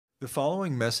The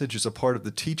following message is a part of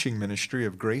the teaching ministry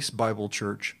of Grace Bible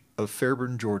Church of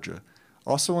Fairburn, Georgia,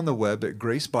 also on the web at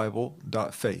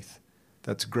gracebible.faith.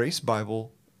 That's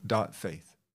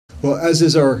gracebible.faith. Well, as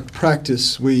is our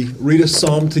practice, we read a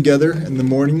psalm together in the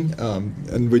morning,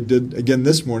 and we did again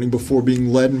this morning before being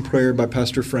led in prayer by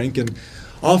Pastor Frank. And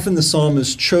often the psalm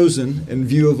is chosen in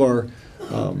view of our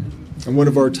in one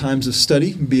of our times of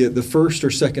study, be it the first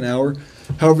or second hour.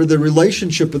 However, the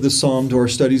relationship of the psalm to our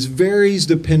studies varies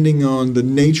depending on the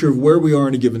nature of where we are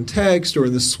in a given text or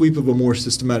in the sweep of a more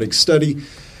systematic study.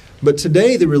 But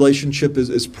today the relationship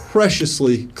is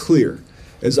preciously clear,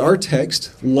 as our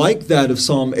text, like that of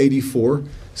Psalm 84,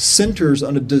 centers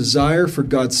on a desire for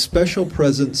God's special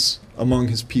presence among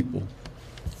His people.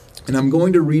 And I'm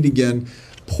going to read again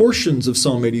portions of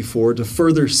Psalm 84 to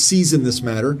further season this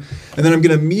matter. And then I'm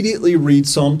going to immediately read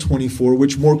Psalm 24,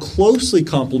 which more closely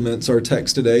complements our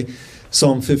text today,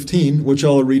 Psalm 15, which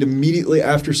I'll read immediately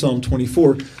after Psalm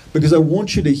 24, because I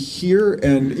want you to hear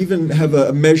and even have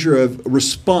a measure of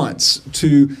response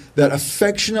to that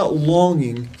affectionate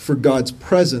longing for God's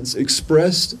presence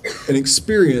expressed and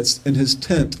experienced in His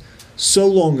tent so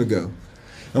long ago.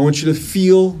 I want you to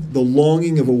feel the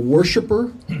longing of a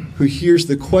worshiper who hears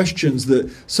the questions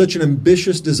that such an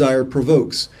ambitious desire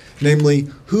provokes. Namely,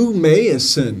 who may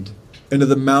ascend into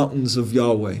the mountains of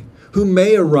Yahweh? Who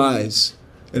may arise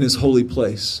in His holy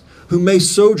place? Who may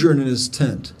sojourn in His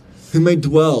tent? Who may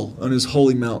dwell on His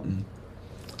holy mountain?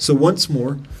 So once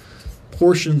more,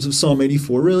 portions of Psalm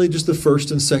 84, really just the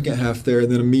first and second half there, and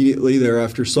then immediately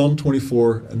thereafter Psalm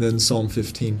 24, and then Psalm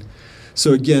 15.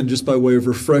 So again, just by way of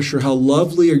refresher, how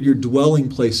lovely are your dwelling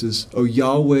places, O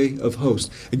Yahweh of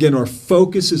hosts. Again, our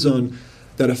focus is on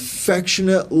that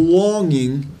affectionate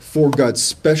longing for God's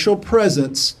special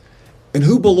presence and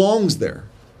who belongs there,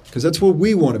 because that's where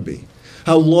we want to be.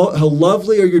 How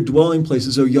lovely are your dwelling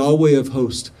places, O Yahweh of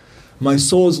hosts. My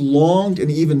soul has longed and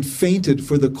even fainted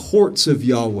for the courts of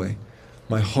Yahweh.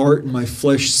 My heart and my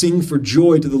flesh sing for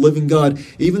joy to the living God.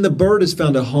 Even the bird has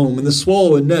found a home, and the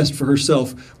swallow a nest for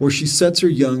herself, where she sets her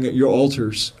young at your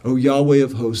altars, O Yahweh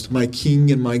of hosts, my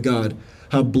King and my God.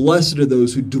 How blessed are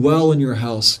those who dwell in your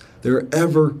house. They're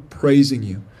ever praising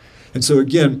you. And so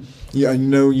again, I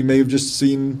know you may have just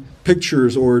seen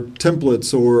pictures or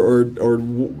templates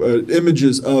or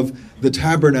images of the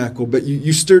tabernacle, but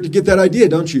you start to get that idea,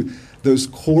 don't you? Those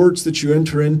courts that you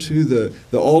enter into, the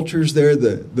altars there,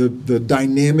 the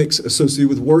dynamics associated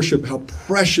with worship, how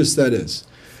precious that is.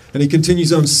 And he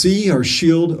continues on, see our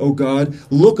shield, O God,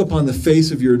 look upon the face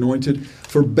of your anointed,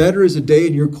 for better is a day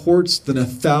in your courts than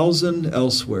 1,000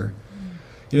 elsewhere.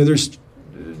 You know, there's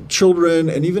children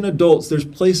and even adults, there's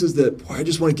places that, boy, I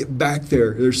just want to get back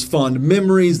there. There's fond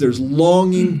memories, there's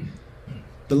longing.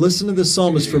 But listen to the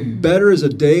psalmist, for better is a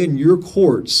day in your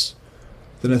courts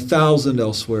than 1,000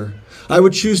 elsewhere. I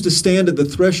would choose to stand at the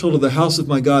threshold of the house of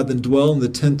my God than dwell in the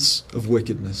tents of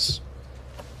wickedness.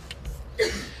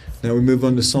 Now we move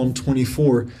on to Psalm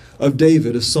 24 of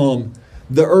David, a psalm.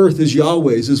 The earth is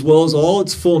Yahweh's, as well as all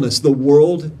its fullness, the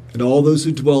world and all those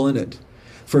who dwell in it.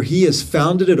 For He has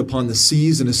founded it upon the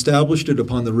seas and established it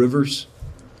upon the rivers.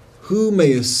 Who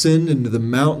may ascend into the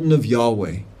mountain of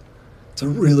Yahweh? It's a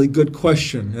really good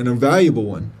question and a valuable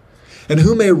one. And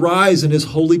who may rise in His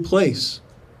holy place?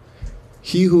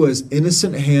 He who has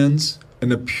innocent hands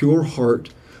and a pure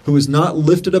heart, who has not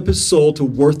lifted up his soul to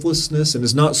worthlessness and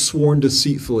has not sworn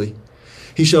deceitfully.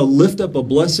 He shall lift up a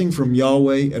blessing from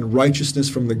Yahweh and righteousness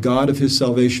from the God of his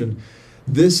salvation.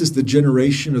 This is the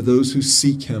generation of those who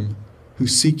seek Him, who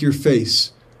seek your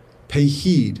face. Pay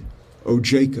heed, O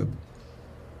Jacob.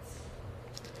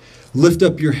 Lift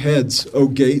up your heads, O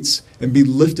gates, and be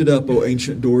lifted up, O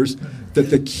ancient doors, that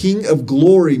the King of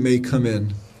glory may come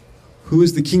in. Who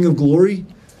is the King of glory?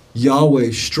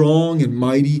 Yahweh, strong and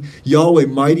mighty. Yahweh,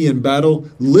 mighty in battle.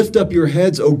 Lift up your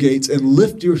heads, O gates, and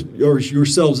lift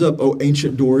yourselves up, O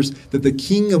ancient doors, that the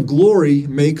King of glory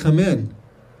may come in.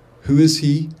 Who is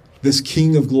He, this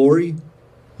King of glory?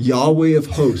 Yahweh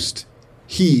of hosts.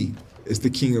 He is the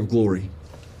King of glory.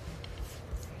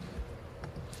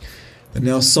 And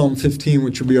now Psalm 15,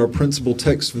 which will be our principal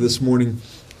text for this morning.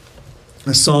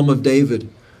 A psalm of David.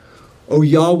 O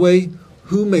Yahweh,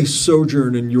 who may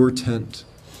sojourn in your tent?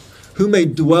 Who may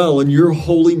dwell in your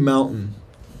holy mountain?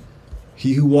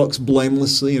 He who walks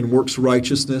blamelessly and works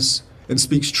righteousness and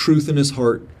speaks truth in his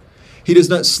heart. He does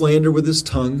not slander with his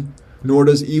tongue, nor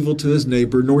does evil to his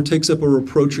neighbor, nor takes up a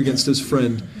reproach against his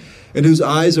friend, and whose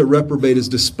eyes a reprobate is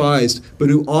despised, but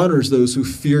who honors those who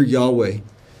fear Yahweh.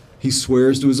 He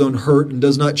swears to his own hurt and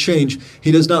does not change.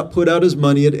 He does not put out his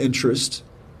money at interest,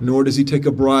 nor does he take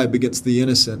a bribe against the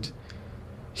innocent.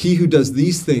 He who does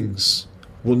these things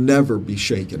will never be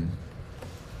shaken.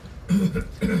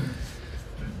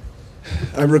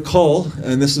 I recall,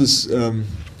 and this is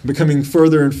becoming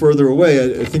further and further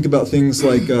away, I think about things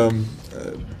like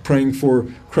praying for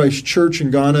Christ Church in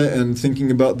Ghana and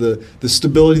thinking about the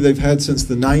stability they've had since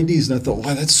the 90s, and I thought,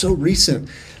 wow, that's so recent.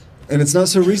 And it's not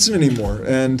so recent anymore.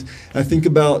 And I think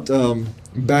about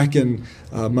back in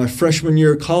my freshman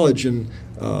year of college, and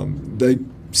they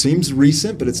seems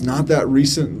recent, but it's not that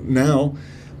recent now.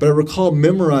 But I recall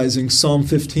memorizing Psalm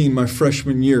 15 my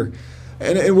freshman year.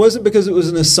 And it wasn't because it was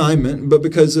an assignment, but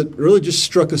because it really just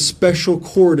struck a special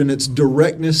chord in its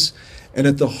directness, and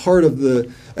at the heart of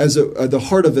the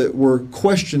heart of it were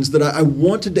questions that I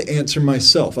wanted to answer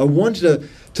myself. I wanted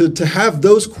to have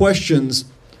those questions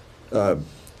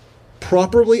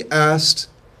properly asked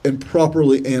and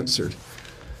properly answered.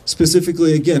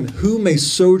 Specifically, again, who may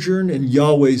sojourn in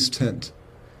Yahweh's tent,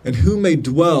 and who may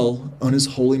dwell on his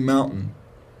holy mountain?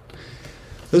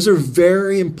 Those are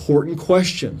very important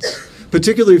questions,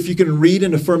 particularly if you can read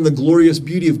and affirm the glorious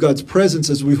beauty of God's presence,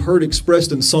 as we've heard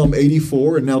expressed in Psalm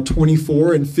 84 and now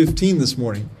 24 and 15 this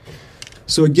morning.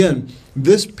 So again,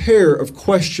 this pair of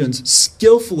questions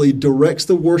skillfully directs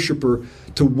the worshiper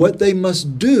to what they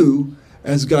must do,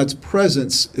 as God's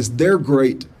presence is their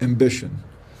great ambition.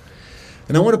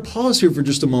 And I want to pause here for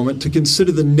just a moment to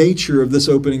consider the nature of this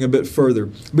opening a bit further,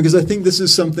 because I think this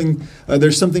is something,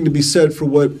 there's something to be said for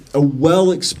what a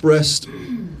well-expressed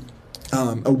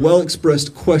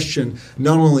question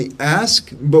not only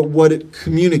asks, but what it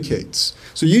communicates.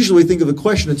 So usually think of a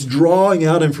question, it's drawing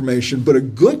out information, but a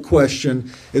good question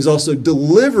is also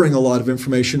delivering a lot of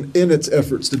information in its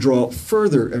efforts to draw out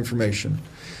further information.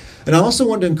 And I also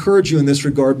want to encourage you in this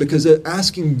regard, because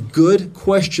asking good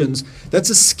questions, that's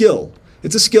a skill.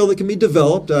 It's a skill that can be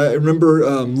developed. I remember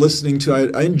I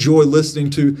enjoy listening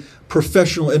to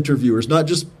professional interviewers, not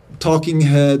just talking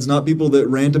heads, not people that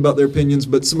rant about their opinions,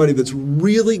 but somebody that's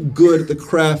really good at the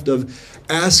craft of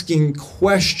asking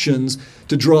questions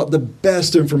to draw out the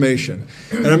best information.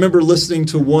 And I remember listening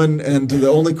to one, and the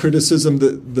only criticism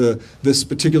that this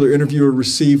particular interviewer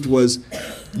received was,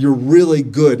 "You're really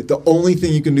good. The only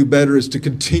thing you can do better is to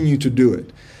continue to do it."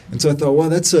 And so I thought, wow,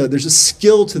 there's a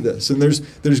skill to this, and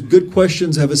there's good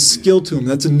questions have a skill to them.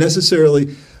 That's necessarily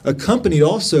accompanied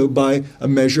also by a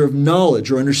measure of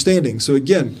knowledge or understanding. So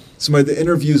again, somebody that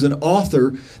interviews an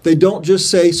author, they don't just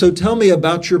say, "So tell me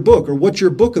about your book," or "What's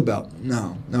your book about?"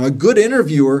 No. Now, a good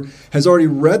interviewer has already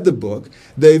read the book.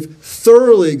 They've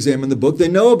thoroughly examined the book. They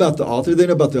know about the author. They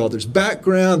know about the author's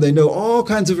background. They know all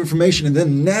kinds of information. And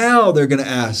then now they're going to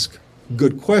ask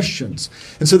good questions.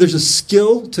 And so there's a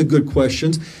skill to good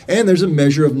questions, and there's a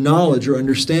measure of knowledge or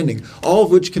understanding, all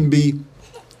of which can be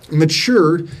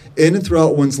matured in and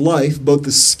throughout one's life, both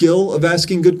the skill of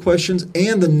asking good questions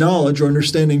and the knowledge or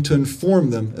understanding to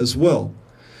inform them as well.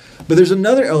 But there's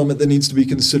another element that needs to be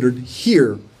considered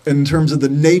here in terms of the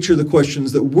nature of the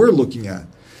questions that we're looking at,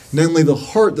 namely the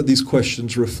heart that these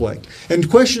questions reflect. And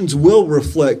questions will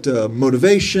reflect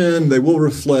motivation, they will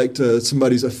reflect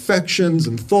somebody's affections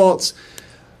and thoughts,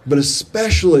 but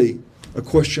especially a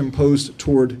question posed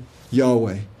toward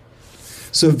Yahweh.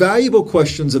 So valuable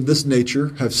questions of this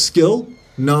nature have skill,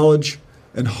 knowledge,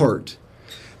 and heart.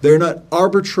 They're not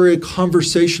arbitrary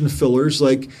conversation fillers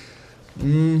like,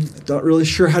 not really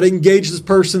sure how to engage this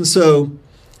person, so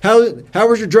how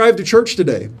was your drive to church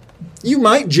today? You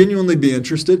might genuinely be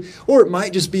interested, or it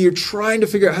might just be you're trying to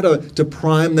figure out how to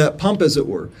prime that pump, as it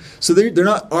were. So they're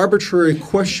not arbitrary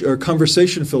question or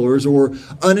conversation fillers or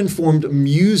uninformed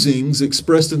musings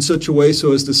expressed in such a way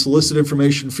so as to solicit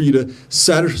information for you to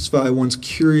satisfy one's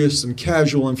curious and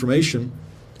casual information.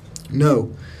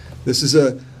 No, this is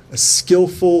a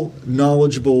skillful,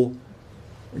 knowledgeable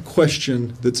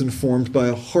question that's informed by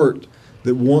a heart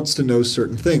that wants to know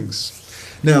certain things.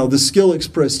 Now, the skill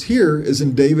expressed here is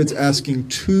in David's asking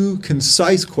two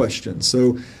concise questions.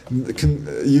 So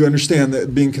you understand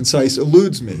that being concise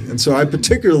eludes me. And so I'm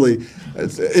particularly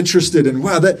interested in,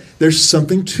 wow, there's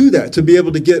something to that, to be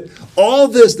able to get all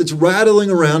this that's rattling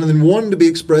around and then wanting to be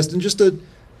expressed and just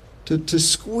to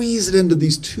squeeze it into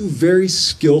these two very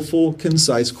skillful,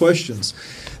 concise questions.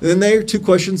 And then they are two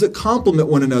questions that complement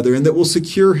one another and that will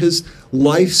secure his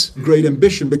life's great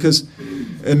ambition.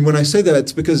 And when I say that,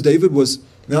 it's because David was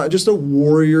not just a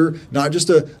warrior, not just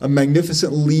a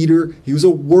magnificent leader, he was a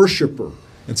worshiper.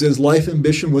 And so his life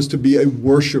ambition was to be a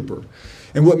worshiper.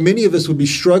 And what many of us would be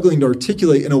struggling to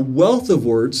articulate in a wealth of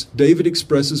words, David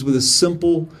expresses with a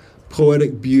simple,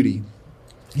 poetic beauty.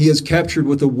 He has captured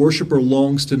what the worshiper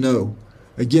longs to know.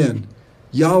 Again,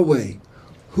 Yahweh,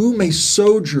 who may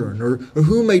sojourn or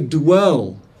who may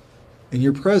dwell in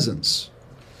your presence?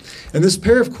 And this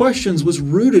pair of questions was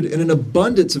rooted in an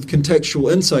abundance of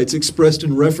contextual insights expressed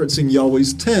in referencing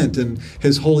Yahweh's tent and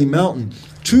his holy mountain.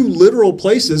 Two literal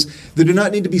places that do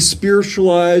not need to be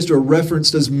spiritualized or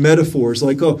referenced as metaphors,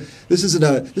 like, oh, this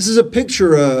is a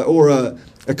picture or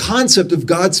a concept of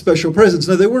God's special presence.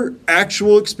 No, they were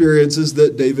actual experiences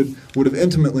that David would have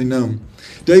intimately known.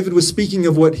 David was speaking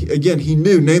of what, again, he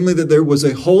knew, namely that there was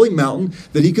a holy mountain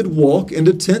that he could walk and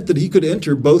a tent that he could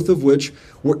enter, both of which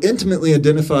were intimately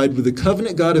identified with the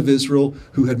covenant God of Israel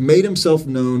who had made himself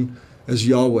known as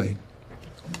Yahweh.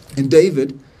 And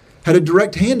David had a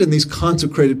direct hand in these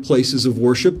consecrated places of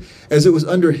worship, as it was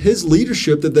under his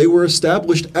leadership that they were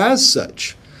established as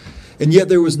such. And yet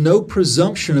there was no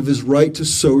presumption of his right to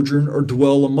sojourn or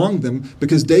dwell among them,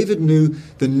 because David knew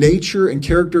the nature and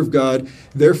character of God.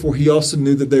 Therefore, he also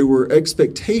knew that there were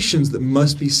expectations that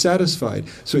must be satisfied.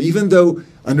 So even though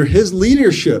under his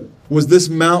leadership was this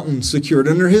mountain secured,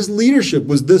 under his leadership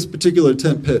was this particular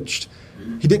tent pitched,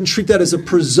 he didn't treat that as a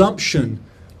presumption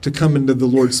to come into the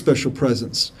Lord's special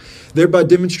presence, thereby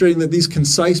demonstrating that these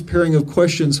concise pairing of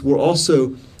questions were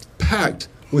also packed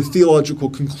with theological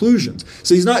conclusions.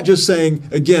 So he's not just saying,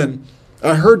 again,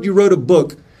 I heard you wrote a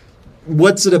book.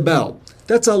 What's it about?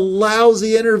 That's a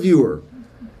lousy interviewer.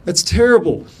 That's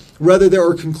terrible. Rather, there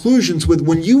are conclusions with,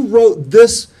 when you wrote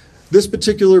this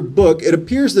particular book, it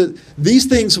appears that these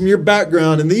things from your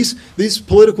background and these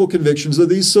political convictions or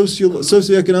these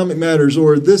socioeconomic matters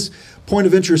or this point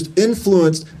of interest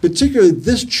influenced particularly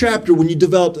this chapter when you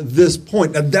developed this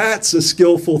point. Now that's a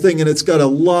skillful thing, and it's got a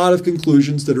lot of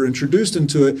conclusions that are introduced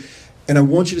into it. And I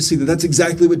want you to see that that's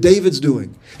exactly what David's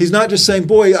doing. He's not just saying,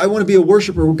 boy, I want to be a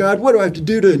worshiper. Well, God, what do I have to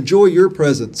do to enjoy your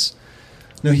presence?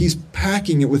 No, he's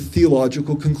packing it with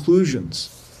theological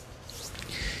conclusions.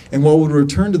 And while we'll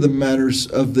return to the matters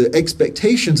of the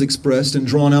expectations expressed and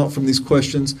drawn out from these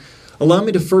questions, allow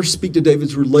me to first speak to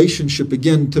David's relationship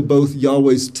again to both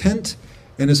Yahweh's tent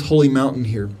and his holy mountain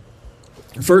here.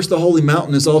 First, the holy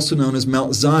mountain is also known as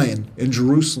Mount Zion in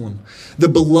Jerusalem, the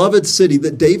beloved city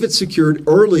that David secured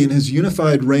early in his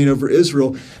unified reign over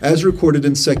Israel, as recorded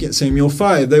in 2 Samuel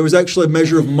 5. There was actually a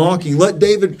measure of mocking. Let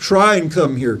David try and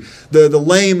come here. The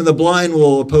lame and the blind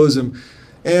will oppose him.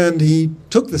 And he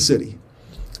took the city.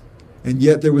 And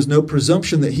yet there was no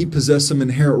presumption that he possessed some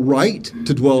inherent right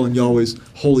to dwell in Yahweh's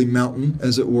holy mountain,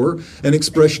 as it were, an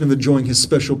expression of enjoying his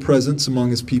special presence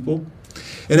among his people.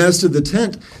 And as to the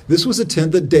tent, this was a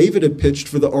tent that David had pitched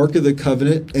for the Ark of the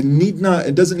Covenant, and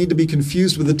it doesn't need to be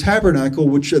confused with the tabernacle,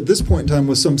 which at this point in time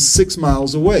was some 6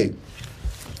 miles away.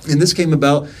 And this came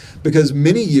about because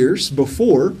many years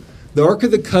before, the Ark of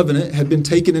the Covenant had been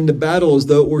taken into battle as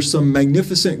though it were some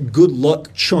magnificent good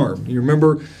luck charm. You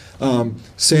remember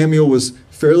Samuel was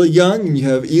fairly young, and you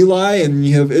have Eli, and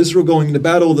you have Israel going into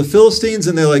battle with the Philistines,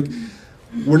 and they're like,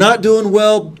 we're not doing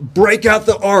well, break out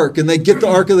the ark. And they get the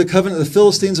Ark of the Covenant. The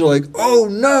Philistines are like, oh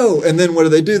no. And then what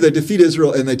do? They defeat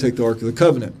Israel, and they take the Ark of the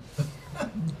Covenant.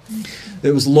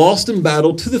 It was lost in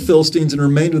battle to the Philistines and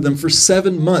remained with them for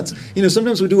 7 months. You know,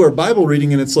 sometimes we do our Bible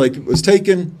reading, and it's like, it was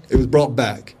taken, it was brought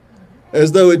back.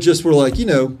 As though it just were like,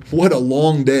 what a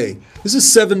long day. This is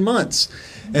 7 months.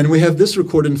 And we have this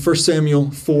recorded in 1 Samuel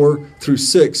 4 through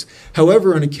 6.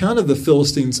 However, on account of the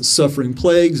Philistines' suffering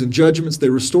plagues and judgments, they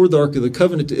restored the Ark of the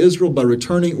Covenant to Israel by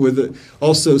returning with it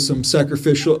also some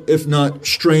sacrificial, if not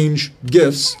strange,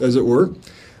 gifts, as it were,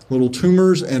 little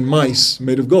tumors and mice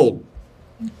made of gold.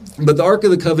 But the Ark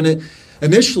of the Covenant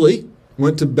initially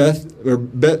went to Bet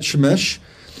Shemesh,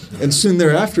 and soon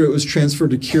thereafter it was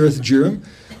transferred to Kiriath Jearim,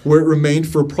 where it remained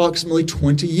for approximately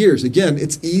 20 years. Again,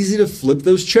 it's easy to flip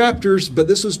those chapters, but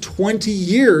this was 20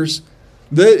 years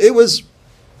that it was,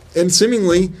 and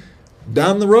seemingly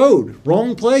down the road,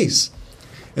 wrong place.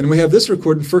 And we have this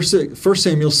recorded in 1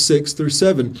 Samuel 6 through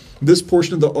 7. This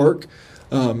portion of the Ark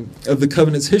of the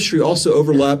Covenant's history also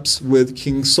overlaps with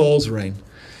King Saul's reign.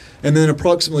 And then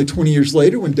approximately 20 years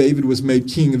later, when David was made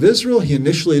king of Israel, he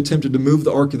initially attempted to move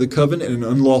the Ark of the Covenant in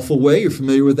an unlawful way. You're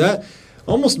familiar with that?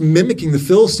 Almost mimicking the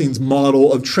Philistines'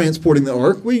 model of transporting the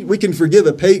ark. We can forgive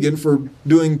a pagan for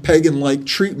doing pagan-like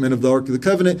treatment of the Ark of the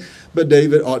Covenant, but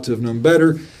David ought to have known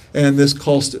better, and this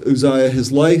cost Uzzah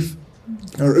his life,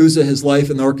 and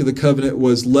the Ark of the Covenant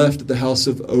was left at the house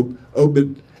of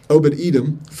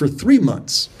Obed-Edom for 3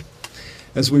 months,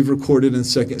 as we've recorded in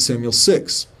 2 Samuel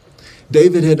 6.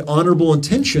 David had honorable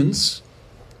intentions.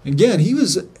 Again, he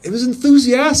was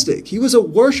enthusiastic. He was a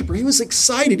worshiper. He was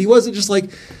excited. He wasn't just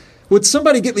like, would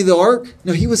somebody get me the ark?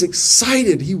 No, he was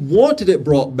excited. He wanted it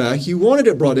brought back. He wanted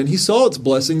it brought in. He saw its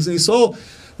blessings, and he saw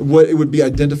what it would be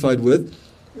identified with.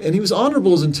 And he was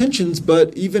honorable in his intentions,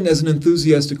 but even as an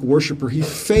enthusiastic worshiper, he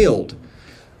failed.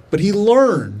 But he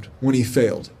learned when he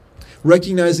failed.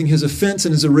 Recognizing his offense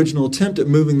in his original attempt at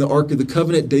moving the Ark of the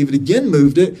Covenant, David again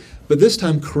moved it, but this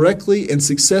time correctly and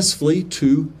successfully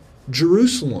to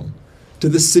Jerusalem, to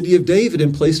the city of David,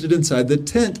 and placed it inside the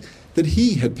tent that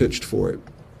he had pitched for it.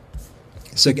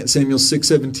 2 Samuel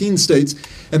 6:17 states,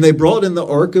 "And they brought in the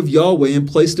ark of Yahweh and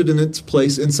placed it in its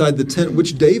place inside the tent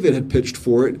which David had pitched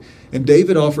for it. And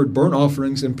David offered burnt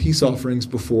offerings and peace offerings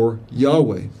before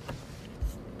Yahweh."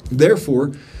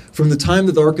 Therefore, from the time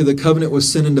that the Ark of the Covenant was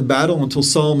sent into battle until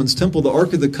Solomon's temple, the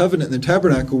Ark of the Covenant and the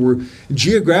tabernacle were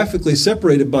geographically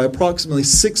separated by approximately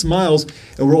 6 miles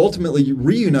and were ultimately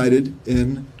reunited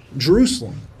in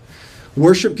Jerusalem.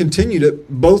 Worship continued at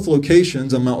both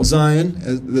locations, on Mount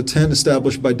Zion, the tent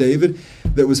established by David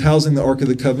that was housing the Ark of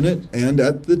the Covenant, and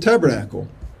at the tabernacle,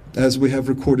 as we have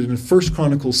recorded in 1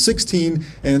 Chronicles 16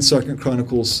 and 2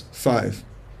 Chronicles 5.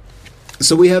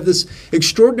 So we have this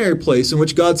extraordinary place in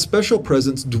which God's special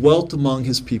presence dwelt among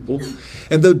his people.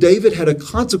 And though David had a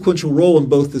consequential role in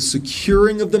both the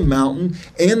securing of the mountain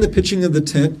and the pitching of the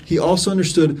tent, he also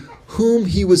understood whom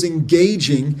he was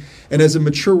engaging. And as a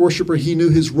mature worshiper, he knew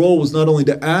his role was not only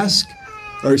to ask,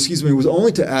 was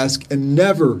only to ask and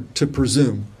never to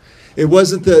presume. It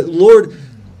wasn't that, Lord,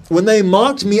 when they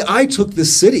mocked me, I took the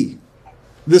city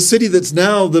that's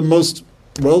now the most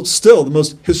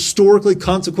historically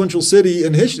consequential city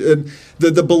in history, and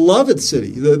the beloved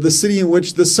city, the city in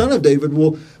which the Son of David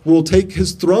will take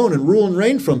his throne and rule and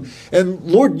reign from. And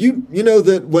Lord, you know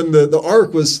that when the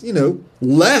ark was,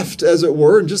 left, as it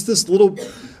were, in just this little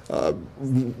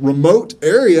remote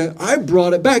area, I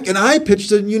brought it back and I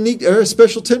pitched a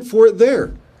special tent for it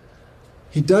there.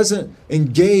 He doesn't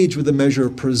engage with a measure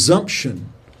of presumption.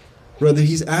 Rather,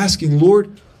 he's asking, Lord,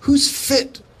 who's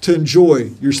fit to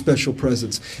enjoy your special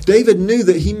presence? David knew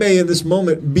that he may in this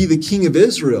moment be the king of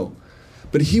Israel,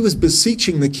 but he was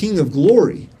beseeching the King of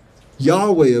glory,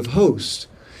 Yahweh of hosts.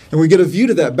 And we get a view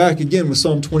to that back again with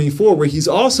Psalm 24, where he's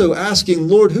also asking,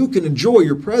 Lord, who can enjoy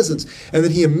your presence? And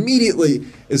then he immediately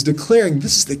is declaring,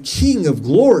 this is the King of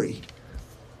glory.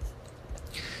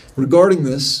 Regarding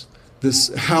this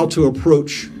how to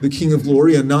approach the King of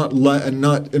glory and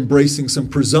not embracing some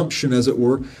presumption, as it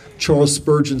were, Charles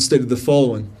Spurgeon stated the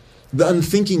following: "The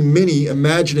unthinking many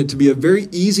imagine it to be a very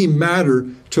easy matter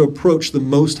to approach the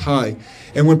Most High,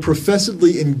 and when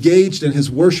professedly engaged in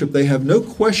his worship, they have no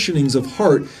questionings of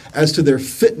heart as to their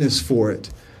fitness for it.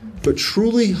 But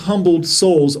truly humbled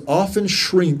souls often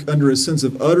shrink under a sense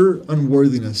of utter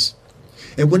unworthiness,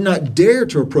 and would not dare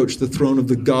to approach the throne of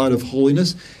the God of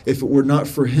holiness if it were not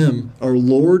for him, our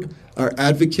Lord, our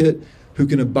advocate, who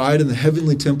can abide in the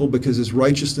heavenly temple because his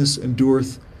righteousness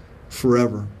endureth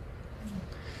forever."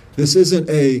 This isn't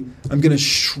I'm going to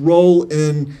stroll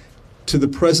in to the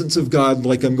presence of God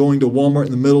like I'm going to Walmart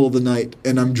in the middle of the night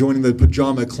and I'm joining the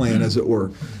pajama clan, as it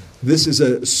were. This is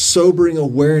a sobering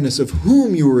awareness of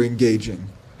whom you are engaging.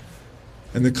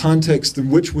 And the context in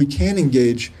which we can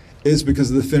engage is because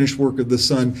of the finished work of the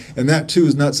Son. And that too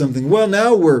is not something, well,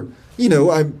 now we're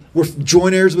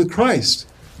joint heirs with Christ.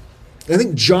 I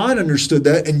think John understood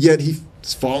that, and yet he's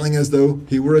falling as though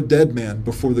he were a dead man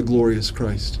before the glorious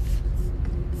Christ.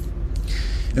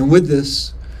 And with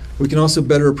this, we can also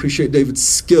better appreciate David's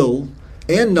skill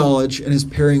and knowledge in his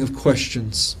pairing of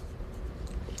questions.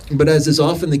 But as is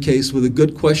often the case with a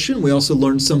good question, we also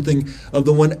learn something of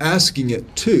the one asking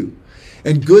it too.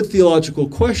 And good theological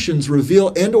questions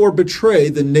reveal and or betray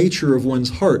the nature of one's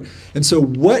heart. And so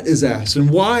what is asked and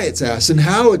why it's asked and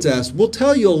how it's asked will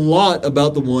tell you a lot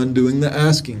about the one doing the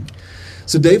asking.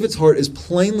 So David's heart is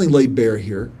plainly laid bare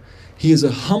here. He is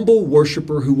a humble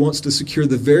worshiper who wants to secure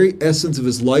the very essence of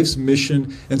his life's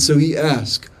mission. And so he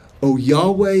asks, O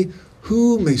Yahweh,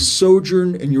 who may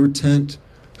sojourn in your tent?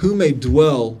 Who may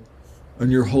dwell on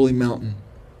your holy mountain?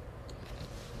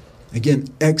 Again,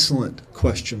 excellent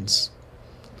questions.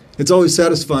 It's always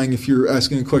satisfying if you're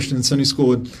asking a question in Sunday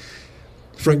school and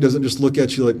Frank doesn't just look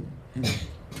at you like,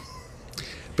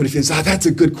 but if he says, that's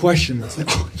a good question. It's like,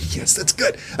 oh, yes, that's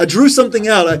good. I drew something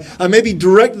out. I maybe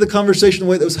directed the conversation in a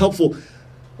way that was helpful.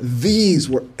 These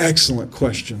were excellent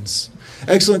questions.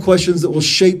 Excellent questions that will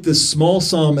shape this small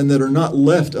psalm and that are not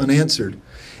left unanswered.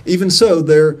 Even so,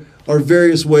 there are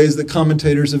various ways that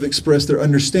commentators have expressed their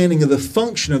understanding of the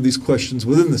function of these questions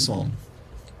within the psalm.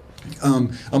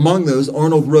 Among those,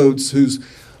 Arnold Rhodes, who's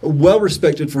well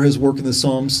respected for his work in the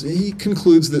Psalms, he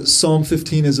concludes that Psalm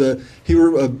 15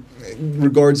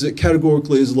 regards it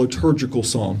categorically as a liturgical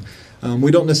psalm.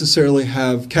 We don't necessarily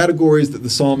have categories that the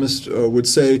psalmist would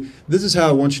say, this is how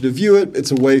I want you to view it.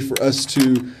 It's a way for us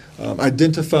to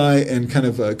identify and kind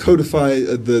of codify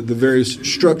the various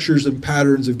structures and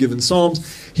patterns of given psalms.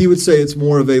 He would say it's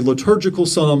more of a liturgical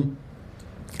psalm.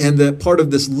 And that part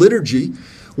of this liturgy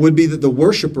would be that the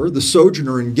worshiper, the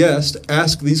sojourner and guest,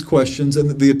 ask these questions, and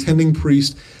that the attending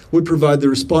priest would provide the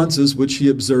responses, which he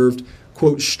observed,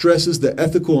 quote, stresses the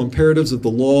ethical imperatives of the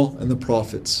law and the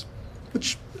prophets.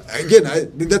 Which, again, I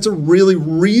think that's a really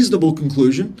reasonable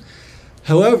conclusion.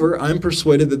 However, I'm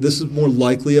persuaded that this is more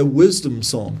likely a wisdom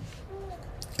psalm,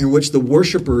 in which the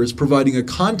worshiper is providing a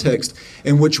context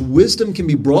in which wisdom can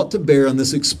be brought to bear on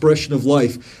this expression of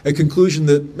life, a conclusion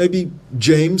that maybe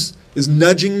James is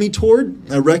nudging me toward.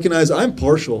 I recognize I'm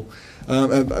partial.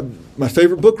 My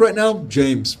favorite book right now,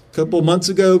 James. A couple of months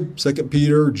ago, 2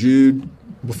 Peter, Jude.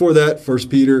 Before that, 1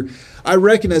 Peter. I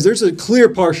recognize there's a clear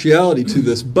partiality to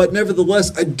this, but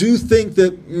nevertheless, I do think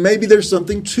that maybe there's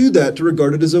something to that to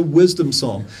regard it as a wisdom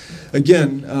psalm.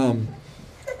 Again,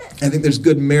 I think there's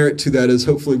good merit to that, as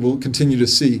hopefully we'll continue to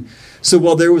see. So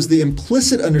while there was the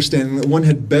implicit understanding that one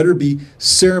had better be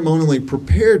ceremonially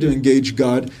prepared to engage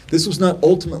God, this was not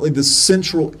ultimately the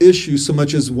central issue so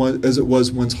much as it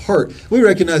was one's heart. We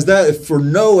recognize that if for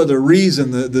no other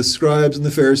reason, the scribes and the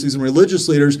Pharisees and religious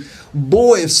leaders,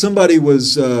 boy, if somebody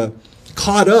was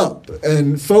caught up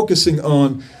and focusing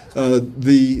on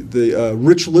the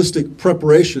ritualistic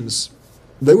preparations,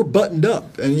 they were buttoned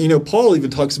up. And, Paul even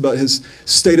talks about his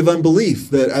state of unbelief,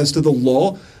 that as to the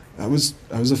law, I was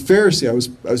a Pharisee.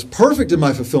 I was perfect in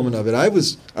my fulfillment of it. I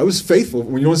was faithful.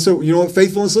 When you know what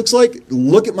faithfulness looks like?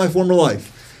 Look at my former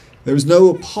life. There was no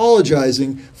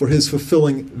apologizing for his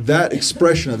fulfilling that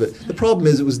expression of it. The problem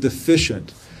is it was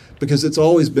deficient, because it's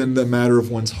always been the matter of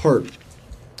one's heart.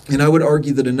 And I would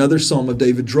argue that another Psalm of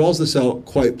David draws this out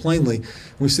quite plainly.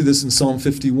 We see this in Psalm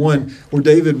 51, where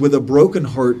David, with a broken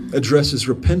heart, addresses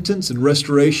repentance and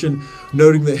restoration,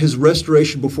 noting that his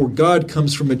restoration before God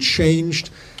comes from a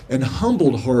changed and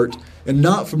humbled heart, and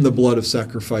not from the blood of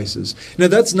sacrifices. Now,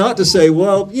 that's not to say,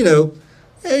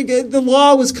 the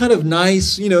law was kind of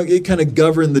nice, it kind of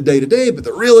governed the day-to-day, but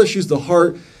the real issue is the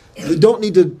heart. You don't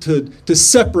need to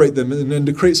separate them and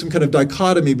to create some kind of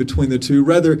dichotomy between the two.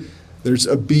 Rather, there's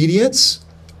obedience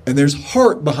and there's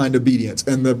heart behind obedience,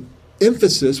 and the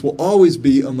emphasis will always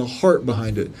be on the heart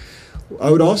behind it. I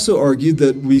would also argue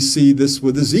that we see this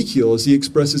with Ezekiel as he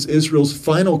expresses Israel's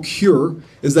final cure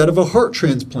is that of a heart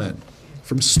transplant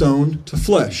from stone to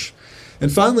flesh.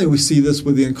 And finally, we see this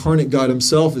with the incarnate God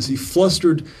himself as he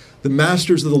flustered the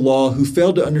masters of the law who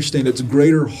failed to understand its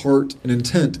greater heart and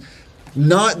intent.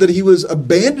 Not that he was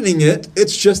abandoning it,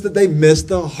 it's just that they missed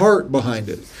the heart behind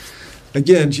it.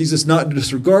 Again, Jesus not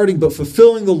disregarding but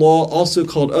fulfilling the law also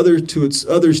called others to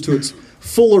its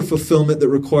fuller fulfillment that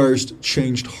requires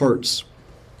changed hearts.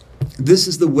 This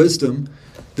is the wisdom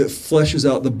that fleshes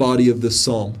out the body of this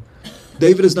psalm.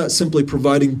 David is not simply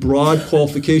providing broad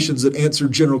qualifications that answer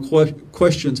general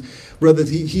questions. Rather,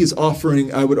 he is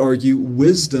offering, I would argue,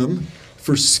 wisdom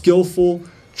for skillful,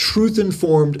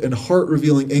 truth-informed, and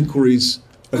heart-revealing inquiries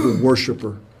of a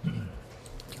worshiper.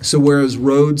 So whereas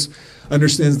Rhodes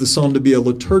understands the psalm to be a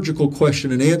liturgical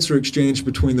question and answer exchange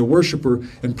between the worshiper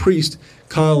and priest,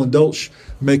 Kyle and Dulch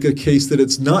make a case that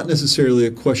it's not necessarily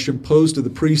a question posed to the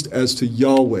priest as to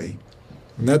Yahweh.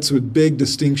 And that's a big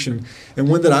distinction, and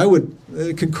one that I would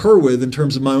concur with in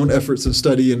terms of my own efforts of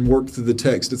study and work through the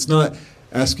text. It's not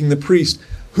asking the priest,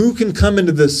 who can come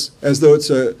into this as though it's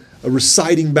a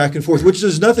reciting back and forth, which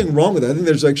there's nothing wrong with that. I think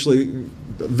there's actually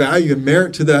value and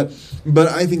merit to that. But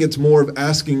I think it's more of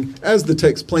asking, as the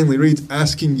text plainly reads,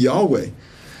 asking Yahweh.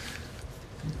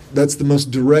 That's the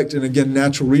most direct and, again,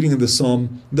 natural reading of the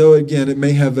psalm, though, again, it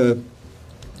may have a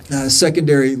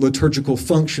secondary liturgical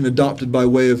function adopted by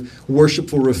way of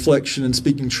worshipful reflection and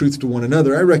speaking truth to one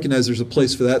another. I recognize there's a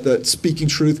place for that speaking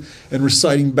truth and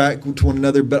reciting back to one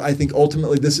another, but I think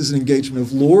ultimately this is an engagement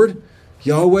of Lord,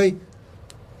 Yahweh,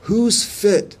 who's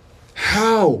fit?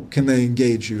 How can they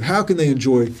engage you? How can they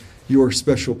enjoy your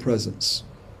special presence?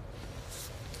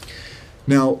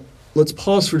 Now, let's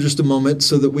pause for just a moment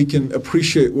so that we can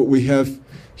appreciate what we have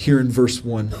here in verse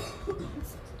 1.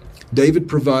 David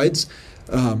provides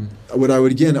what I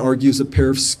would again argue is a pair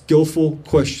of skillful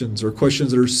questions, or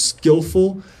questions that are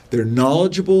skillful, they're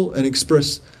knowledgeable, and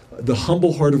express the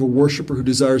humble heart of a worshiper who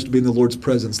desires to be in the Lord's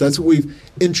presence. That's what we've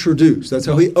introduced. That's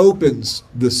how he opens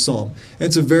this psalm. And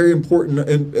it's a very important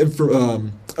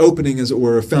opening, as it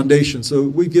were, a foundation. So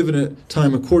we've given it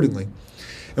time accordingly.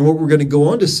 And what we're going to go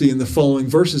on to see in the following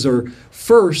verses are,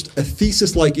 first, a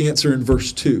thesis-like answer in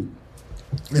verse 2.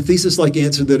 A thesis-like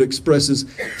answer that expresses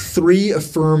three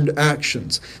affirmed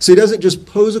actions. So he doesn't just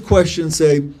pose a question and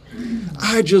say,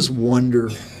 I just wonder.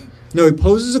 No, he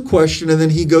poses a question and then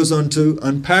he goes on to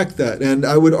unpack that. And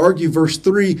I would argue verse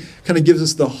 3 kind of gives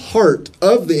us the heart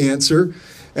of the answer,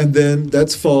 and then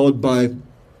that's followed by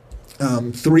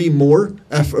three more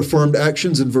affirmed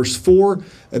actions in verse 4,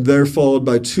 and they're followed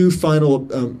by two final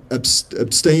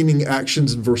abstaining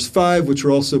actions in verse 5, which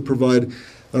will also provide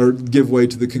or give way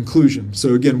to the conclusion.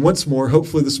 So again, once more,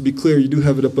 hopefully this will be clear. You do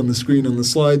have it up on the screen on the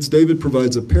slides. David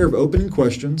provides a pair of opening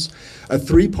questions, a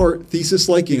three-part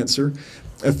thesis-like answer,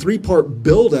 a three-part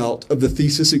build-out of the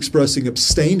thesis expressing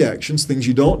abstained actions, things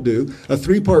you don't do, a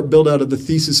three-part build-out of the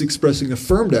thesis expressing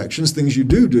affirmed actions, things you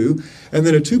do, and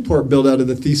then a two-part build-out of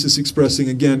the thesis expressing,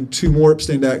 again, two more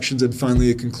abstained actions, and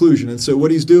finally a conclusion. And so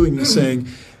what he's doing is saying,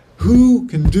 who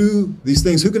can do these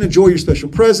things? Who can enjoy your special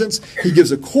presence? He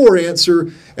gives a core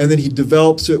answer, and then he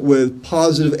develops it with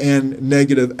positive and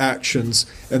negative actions,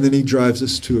 and then he drives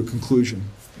us to a conclusion.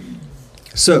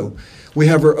 So we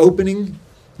have our opening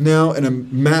now and a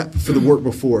map for the work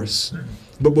before us.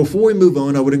 But before we move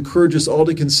on, I would encourage us all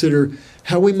to consider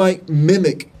how we might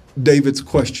mimic David's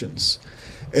questions,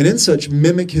 and in such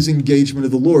mimic his engagement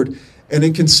of the Lord. And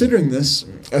in considering this,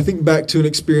 I think back to an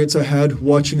experience I had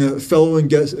watching a fellow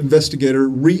investigator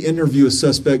re-interview a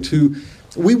suspect who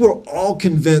we were all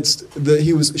convinced that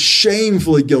he was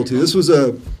shamefully guilty. This was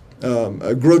a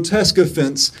grotesque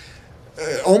offense,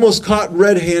 almost caught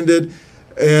red-handed,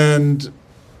 and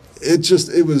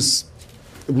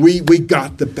we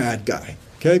got the bad guy.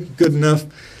 Okay, good enough.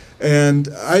 And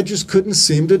I just couldn't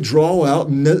seem to draw out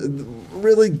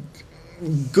really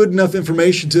good enough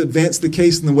information to advance the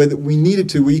case in the way that we needed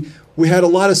to. We had a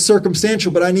lot of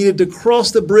circumstantial, but I needed to cross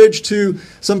the bridge to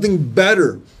something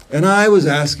better. And I was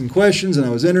asking questions and I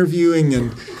was interviewing,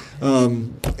 and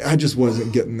I just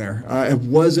wasn't getting there. I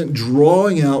wasn't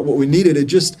drawing out what we needed.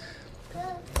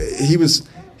 He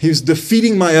was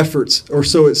defeating my efforts, or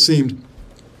so it seemed.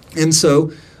 And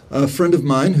so a friend of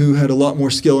mine who had a lot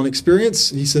more skill and experience,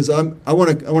 he says, I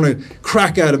want to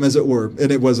crack at him, as it were.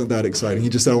 And it wasn't that exciting. He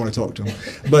just said, I want to talk to him.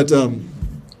 But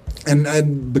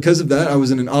and because of that, I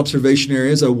was in an observation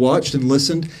area as I watched and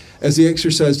listened as he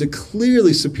exercised a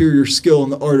clearly superior skill in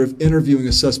the art of interviewing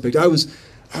a suspect. I was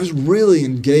really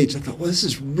engaged. I thought, well, this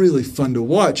is really fun to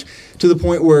watch, to the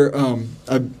point where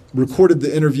I recorded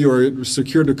the interview, or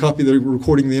secured a copy of the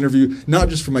recording of the interview, not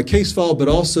just for my case file, but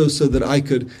also so that I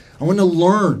want to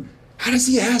learn, how does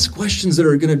he ask questions that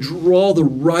are going to draw the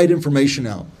right information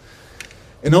out?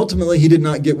 And ultimately, he did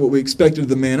not get what we expected of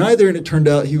the man either, and it turned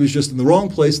out he was just in the wrong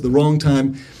place at the wrong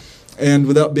time. And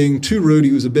without being too rude,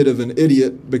 he was a bit of an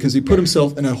idiot, because he put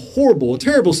himself in a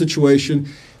terrible situation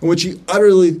in which he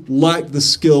utterly lacked the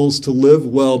skills to live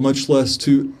well, much less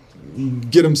to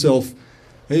get himself.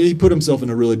 He put himself in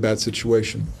a really bad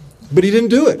situation. But he didn't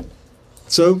do it.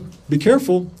 So be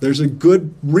careful. There's a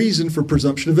good reason for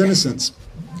presumption of innocence.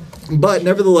 But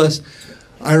nevertheless,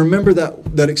 I remember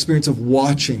that experience of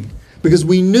watching, because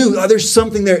we knew, there's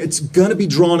something there. It's going to be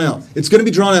drawn out. It's going to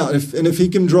be drawn out. And if he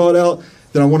can draw it out,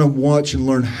 then I want to watch and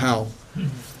learn how.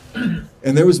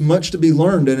 And there was much to be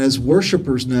learned. And as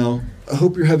worshipers now, I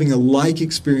hope you're having a like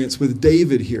experience with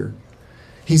David here.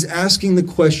 He's asking the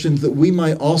questions that we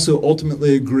might also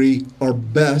ultimately agree are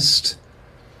best,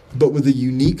 but with a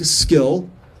unique skill,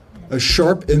 a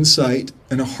sharp insight,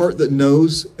 and a heart that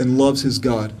knows and loves his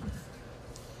God.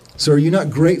 So are you not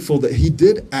grateful that he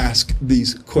did ask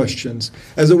these questions,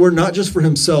 as it were, not just for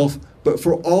himself, but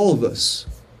for all of us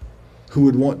who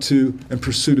would want to and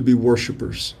pursue to be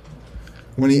worshipers?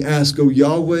 When he asked, O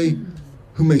Yahweh,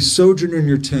 who may sojourn in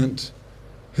your tent,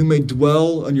 who may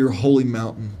dwell on your holy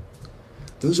mountain.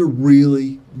 Those are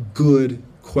really good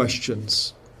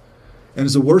questions. And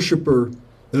as a worshiper,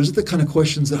 those are the kind of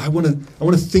questions that I want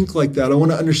to think like that. I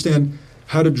want to understand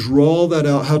how to draw that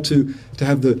out, how to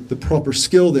have the proper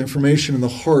skill, the information, and the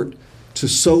heart to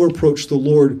so approach the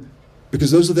Lord,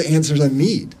 because those are the answers I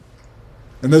need.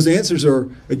 And those answers are,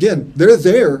 again, they're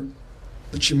there,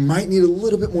 but you might need a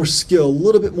little bit more skill, a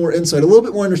little bit more insight, a little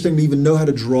bit more understanding to even know how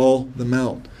to draw them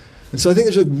out. And so I think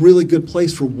there's a really good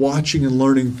place for watching and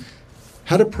learning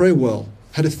how to pray well,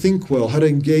 how to think well, how to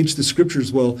engage the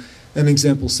scriptures well, and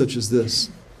examples such as this.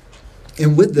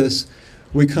 And with this,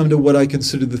 we come to what I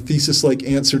consider the thesis-like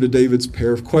answer to David's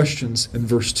pair of questions in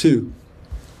verse 2.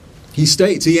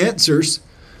 He answers,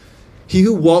 he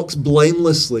who walks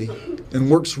blamelessly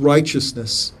and works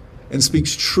righteousness and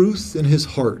speaks truth in his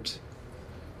heart.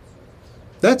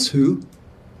 That's who.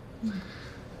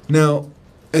 Now,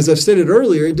 as I've stated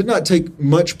earlier, it did not take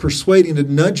much persuading to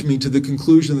nudge me to the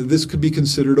conclusion that this could be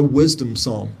considered a wisdom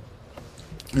psalm.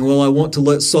 And while I want to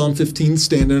let Psalm 15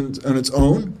 stand on its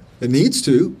own, it needs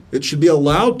to. It should be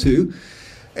allowed to.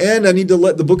 And I need to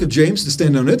let the book of James to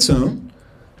stand on its own.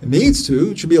 It needs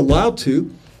to. It should be allowed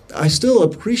to. I still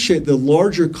appreciate the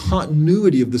larger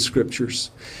continuity of the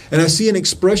Scriptures. And I see an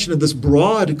expression of this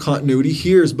broad continuity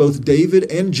here as both David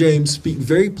and James speak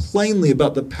very plainly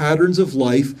about the patterns of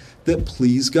life that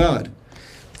please God.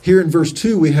 Here in verse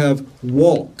 2 we have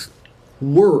walk,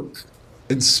 work,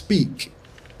 and speak.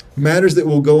 Matters that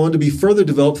will go on to be further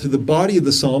developed through the body of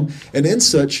the psalm, and in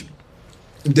such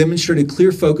demonstrate a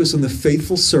clear focus on the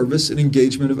faithful service and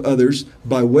engagement of others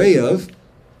by way of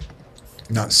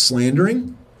not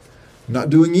slandering, not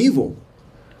doing evil,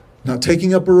 not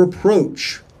taking up a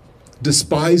reproach,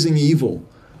 despising evil,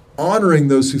 honoring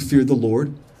those who fear the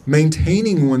Lord,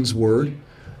 maintaining one's word,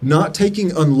 not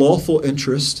taking unlawful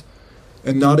interest,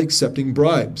 and not accepting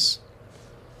bribes.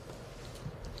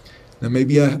 Now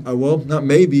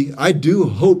I do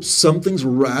hope something's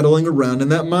rattling around in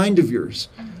that mind of yours.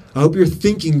 I hope you're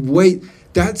thinking, wait,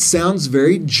 that sounds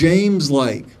very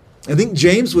James-like. I think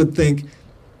James would think,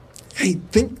 hey,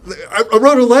 I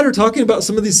wrote a letter talking about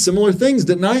some of these similar things,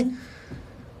 didn't I?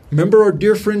 Remember our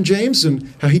dear friend James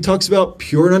and how he talks about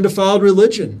pure and undefiled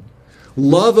religion,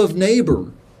 love of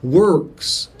neighbor,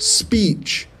 works,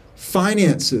 speech,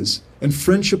 finances, and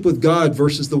friendship with God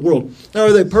versus the world. Now,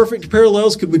 are they perfect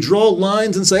parallels? Could we draw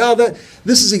lines and say,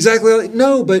 this is exactly like...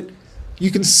 No, but you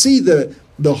can see the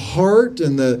heart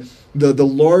and the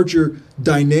larger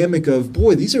dynamic of,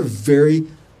 boy, these are very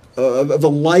of a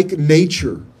like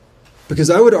nature.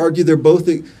 Because I would argue they're both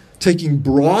taking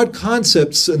broad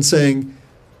concepts and saying,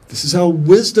 this is how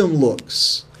wisdom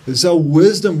looks. This is how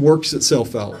wisdom works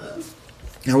itself out.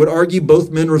 I would argue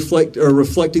both men are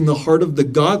reflecting the heart of the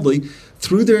godly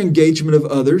through their engagement of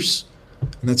others.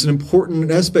 And that's an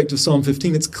important aspect of Psalm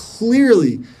 15. It's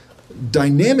clearly,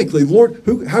 dynamically, Lord,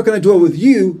 how can I dwell with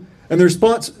you? And the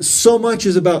response so much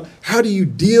is about how do you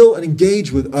deal and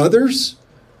engage with others?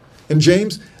 And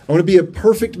James, I want to be a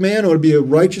perfect man. I want to be a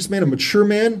righteous man, a mature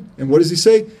man. And what does he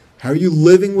say? How are you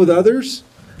living with others?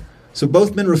 So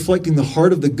both men reflecting the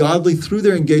heart of the godly through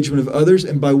their engagement of others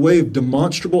and by way of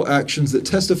demonstrable actions that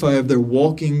testify of their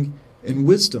walking in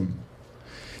wisdom.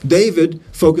 David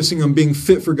focusing on being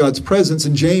fit for God's presence,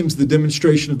 and James the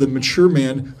demonstration of the mature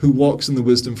man who walks in the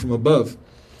wisdom from above.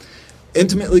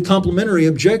 Intimately complementary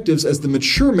objectives, as the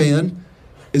mature man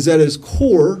is at his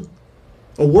core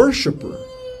a worshiper.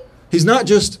 He's not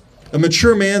just a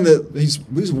mature man that he's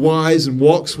wise and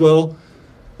walks well.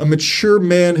 A mature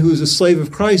man who is a slave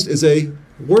of Christ is a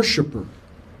worshiper.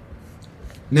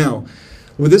 Now,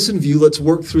 with this in view, let's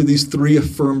work through these three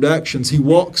affirmed actions. He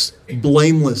walks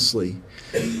blamelessly.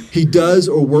 He does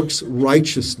or works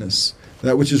righteousness,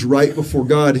 that which is right before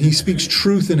God. And he speaks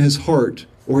truth in his heart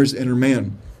or his inner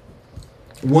man.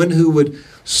 One who would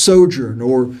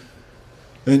sojourn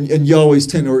in Yahweh's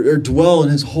tent or dwell in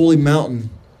his holy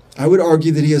mountain, I would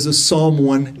argue that he has a Psalm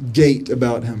 1 gait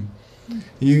about him.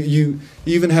 You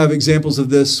even have examples of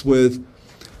this with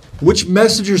which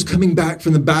messenger's coming back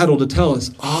from the battle to tell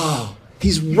us,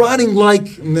 he's running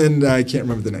like, and then I can't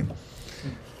remember the name.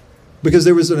 Because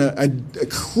there was a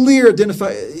clear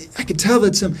identify, I could tell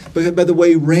that's him, but by the way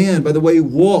he ran, by the way he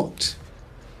walked.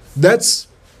 That's,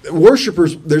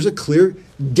 worshipers, there's a clear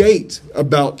gait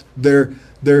about their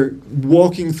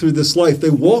walking through this life.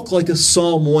 They walk like a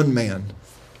Psalm 1 man.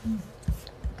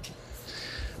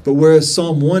 But whereas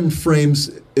Psalm 1 frames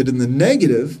it in the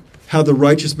negative, how the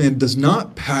righteous man does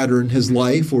not pattern his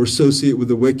life or associate with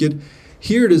the wicked,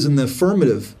 here it is in the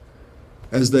affirmative,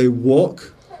 as they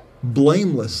walk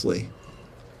blamelessly.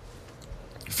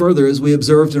 Further, as we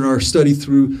observed in our study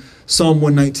through Psalm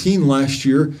 119 last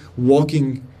year,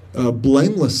 walking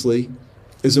blamelessly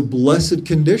is a blessed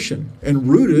condition and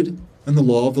rooted in the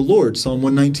law of the Lord. Psalm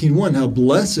 119:1, how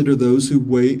blessed are those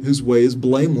whose way is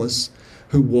blameless,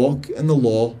 who walk in the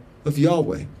law of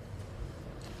Yahweh.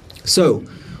 So,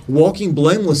 walking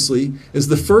blamelessly is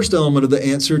the first element of the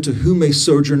answer to who may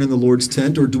sojourn in the Lord's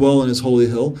tent or dwell in his holy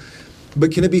hill.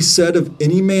 But can it be said of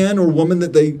any man or woman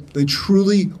that they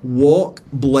truly walk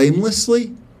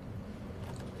blamelessly?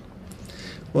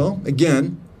 Well,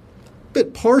 again, a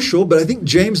bit partial, but I think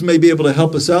James may be able to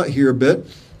help us out here a bit.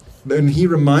 And he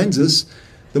reminds us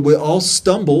that we all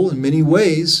stumble in many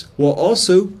ways while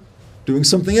also doing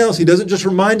something else. He doesn't just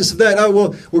remind us of that.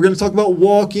 We're going to talk about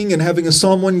walking and having a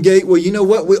Psalm 1 gait. Well, you know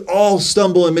what? We all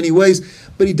stumble in many ways,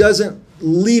 but he doesn't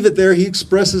leave it there. He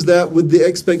expresses that with the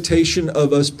expectation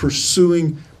of us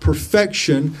pursuing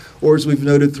perfection, or as we've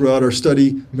noted throughout our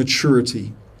study,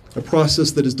 maturity, a process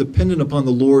that is dependent upon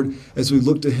the Lord as we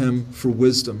look to him for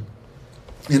wisdom.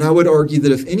 And I would argue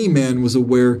that if any man was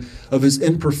aware of his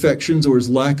imperfections or his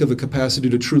lack of a capacity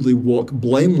to truly walk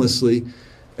blamelessly,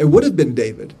 it would have been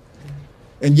David.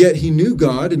 And yet he knew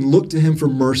God and looked to him for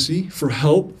mercy, for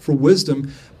help, for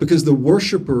wisdom, because the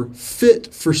worshiper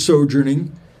fit for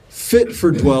sojourning, fit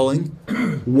for dwelling,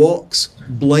 walks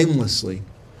blamelessly.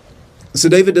 So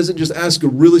David doesn't just ask a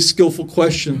really skillful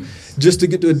question just to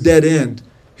get to a dead end.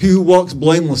 He who walks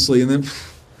blamelessly, and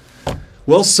then,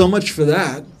 well, so much for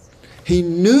that. He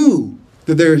knew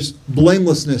that there's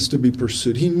blamelessness to be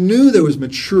pursued. He knew there was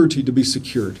maturity to be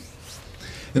secured.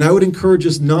 And I would encourage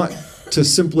us not to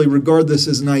simply regard this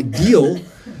as an ideal,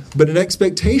 but an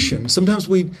expectation. Sometimes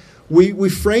we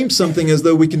frame something as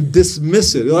though we can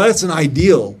dismiss it. Well, that's an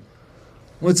ideal.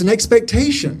 Well, it's an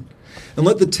expectation. And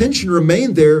let the tension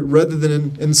remain there rather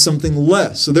than in something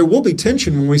less. So there will be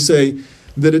tension when we say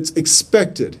that it's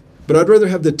expected. But I'd rather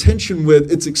have the tension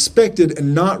with it's expected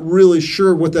and not really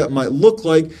sure what that might look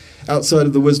like outside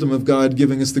of the wisdom of God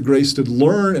giving us the grace to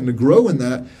learn and to grow in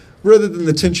that, rather than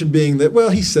the tension being that, well,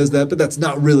 he says that, but that's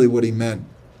not really what he meant.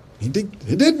 He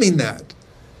did mean that.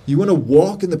 You want to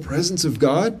walk in the presence of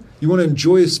God? You want to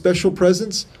enjoy his special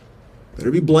presence? Better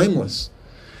be blameless.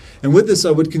 And with this,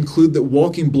 I would conclude that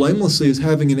walking blamelessly is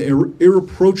having an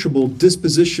irreproachable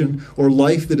disposition or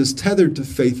life that is tethered to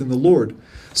faith in the Lord.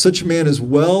 Such a man is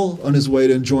well on his way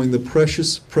to enjoying the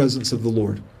precious presence of the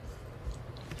Lord.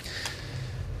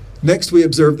 Next, we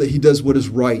observe that he does what is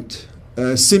right.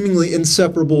 A seemingly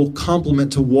inseparable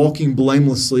complement to walking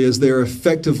blamelessly, as they are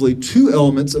effectively two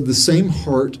elements of the same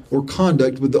heart or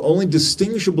conduct, with the only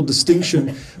distinguishable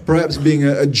distinction perhaps being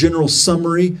a general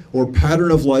summary or pattern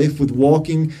of life with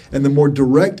walking and the more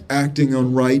direct acting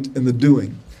on right and the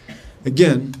doing.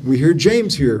 Again, we hear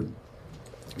James here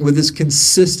with this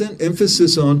consistent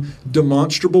emphasis on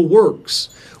demonstrable works,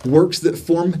 works that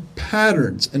form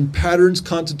patterns, and patterns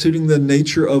constituting the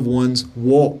nature of one's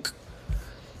walk.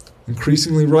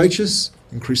 Increasingly righteous,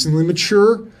 increasingly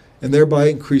mature, and thereby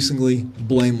increasingly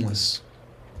blameless.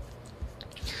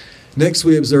 Next,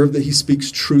 we observe that he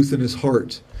speaks truth in his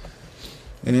heart.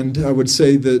 And I would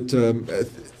say that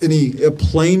a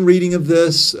plain reading of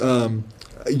this,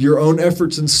 your own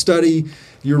efforts in study,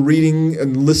 you're reading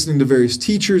and listening to various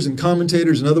teachers and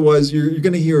commentators, and otherwise you're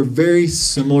going to hear a very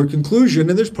similar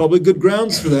conclusion, and there's probably good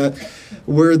grounds for that,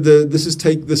 where they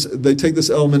take this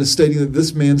element as stating that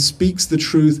this man speaks the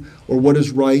truth or what is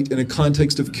right in a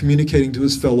context of communicating to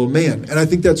his fellow man. And I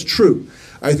think that's true.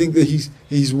 I think that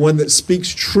he's one that speaks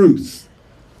truth.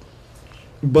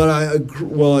 But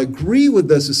while I agree with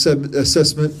this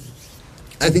assessment,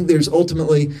 I think there's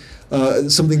ultimately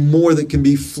something more that can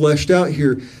be fleshed out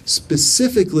here,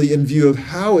 specifically in view of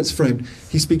how it's framed.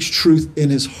 He speaks truth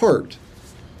in his heart.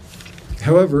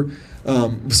 However,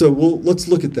 let's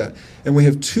look at that. And we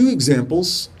have two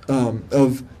examples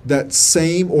of that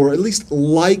same, or at least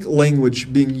like,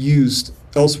 language being used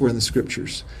elsewhere in the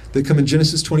Scriptures. They come in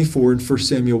Genesis 24 and 1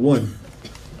 Samuel 1.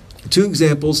 Two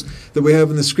examples that we have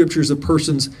in the Scriptures of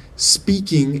persons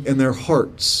speaking in their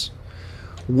hearts,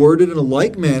 worded in a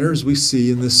like manner as we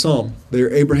see in this psalm. They are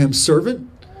Abraham's servant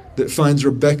that finds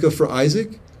Rebekah for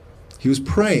Isaac. He was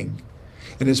praying,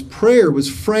 and his prayer was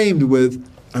framed with,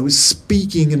 I was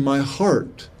speaking in my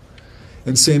heart.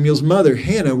 And Samuel's mother,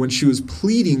 Hannah, when she was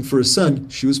pleading for a son,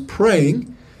 she was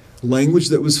praying, language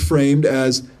that was framed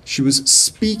as she was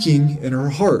speaking in her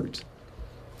heart.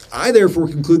 I therefore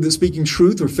conclude that speaking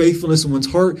truth or faithfulness in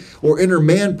one's heart or inner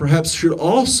man perhaps should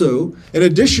also, in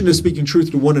addition to speaking truth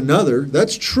to one another,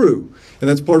 that's true, and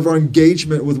that's part of our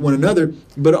engagement with one another,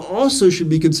 but it also should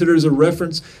be considered as a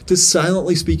reference to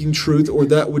silently speaking truth or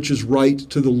that which is right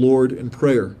to the Lord in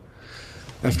prayer.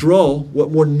 After all, what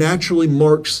more naturally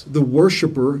marks the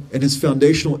worshiper and his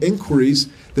foundational inquiries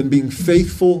than being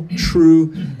faithful,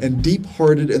 true, and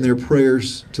deep-hearted in their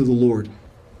prayers to the Lord?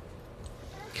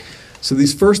 So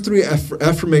these first three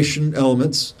affirmation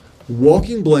elements,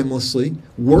 walking blamelessly,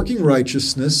 working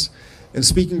righteousness, and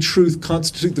speaking truth,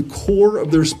 constitute the core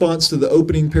of the response to the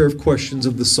opening pair of questions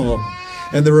of the psalm.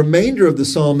 And the remainder of the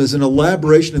psalm is an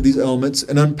elaboration of these elements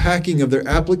and unpacking of their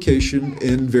application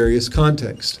in various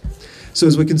contexts. So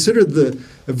as we consider the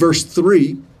verse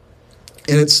 3,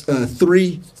 and its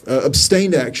three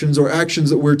abstained actions, or actions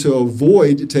that we're to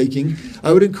avoid taking,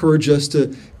 I would encourage us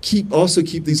to also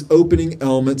keep these opening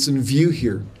elements in view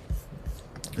here.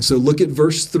 So look at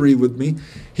verse 3 with me.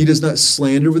 He does not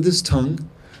slander with his tongue,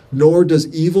 nor does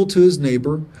evil to his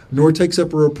neighbor, nor takes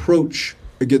up a reproach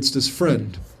against his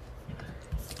friend.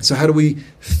 So how do we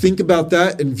think about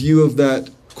that in view of that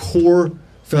core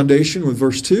foundation with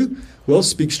verse 2? Well,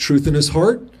 speaks truth in his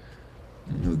heart,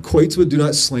 equates with do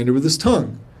not slander with his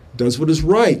tongue. Does what is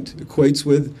right, equates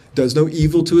with does no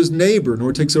evil to his neighbor,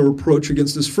 nor takes a reproach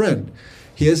against his friend.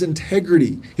 He has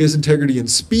integrity. He has integrity in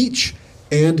speech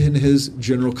and in his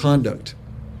general conduct.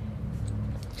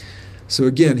 So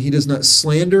again, he does not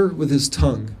slander with his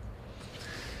tongue.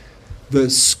 The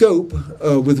scope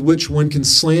with which one can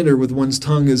slander with one's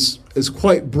tongue is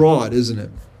quite broad, isn't it?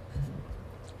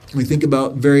 We think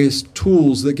about various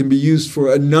tools that can be used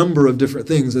for a number of different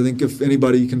things. I think if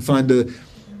anybody can find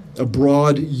a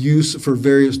broad use for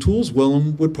various tools,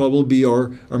 Willem would probably be our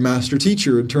master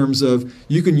teacher in terms of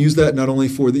you can use that not only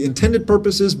for the intended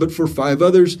purposes, but for 5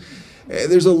 others.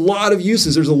 There's a lot of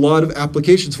uses. There's a lot of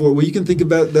applications for it. Well, you can think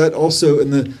about that also in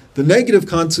the negative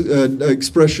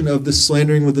expression of the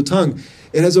slandering with the tongue.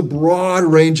 It has a broad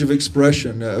range of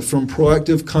expression, from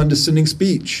proactive condescending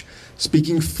speech,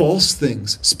 speaking false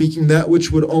things, speaking that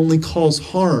which would only cause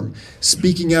harm,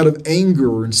 speaking out of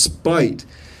anger and spite,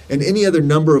 and any other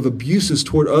number of abuses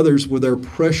toward others with our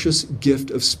precious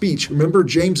gift of speech. Remember,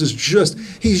 James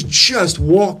he's just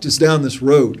walked us down this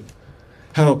road.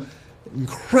 How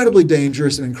incredibly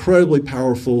dangerous and incredibly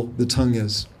powerful the tongue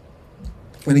is.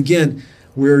 And again,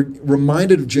 we're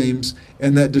reminded of James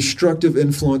and that destructive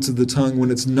influence of the tongue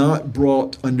when it's not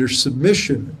brought under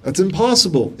submission. That's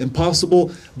impossible.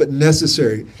 Impossible but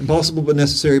necessary. Impossible but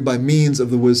necessary by means of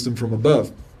the wisdom from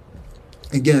above.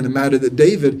 Again, a matter that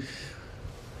David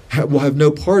will have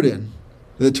no part in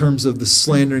terms of the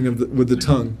slandering with the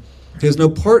tongue. He has no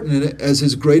part in it, as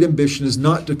his great ambition is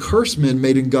not to curse men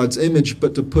made in God's image,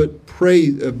 but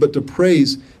to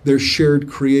praise their shared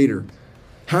Creator.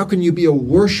 How can you be a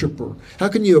worshiper? How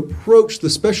can you approach the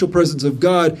special presence of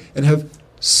God and have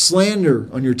slander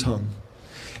on your tongue?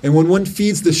 And when one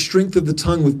feeds the strength of the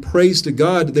tongue with praise to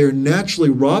God, they are naturally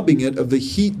robbing it of the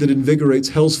heat that invigorates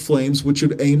hell's flames, which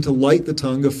would aim to light the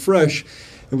tongue afresh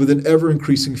and with an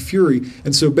ever-increasing fury.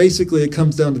 And so basically it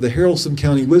comes down to the Haralson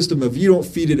County wisdom of you don't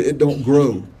feed it, it don't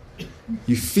grow.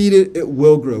 You feed it, it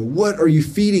will grow. What are you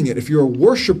feeding it? If you're a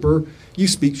worshiper, you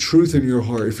speak truth in your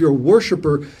heart. If you're a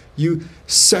worshiper, you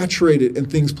saturate it in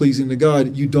things pleasing to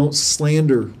God. You don't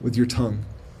slander with your tongue.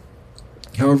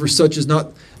 However, such is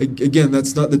not, again,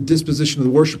 that's not the disposition of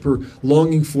the worshiper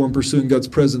longing for and pursuing God's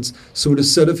presence. So it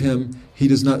is said of him, he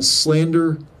does not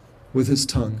slander with his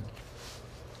tongue.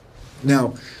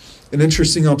 Now, an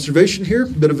interesting observation here, a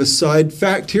bit of a side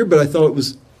fact here, but I thought it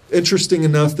was interesting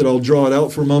enough that I'll draw it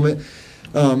out for a moment.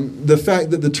 The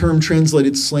fact that the term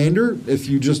translated slander, if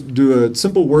you just do a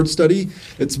simple word study,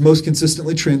 it's most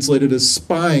consistently translated as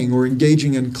spying or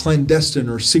engaging in clandestine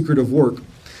or secretive work.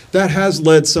 That has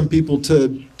led some people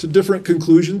to different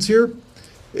conclusions here.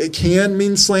 It can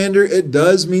mean slander. It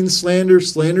does mean slander.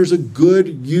 Slander is a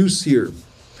good use here.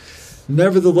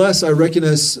 Nevertheless, I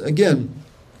recognize, again,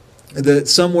 that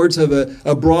some words have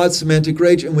a broad semantic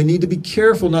range, and we need to be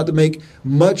careful not to make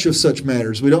much of such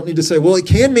matters. We don't need to say, well, it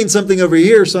can mean something over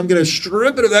here, so I'm going to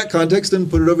strip it of that context and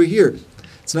put it over here.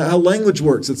 It's not how language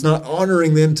works. It's not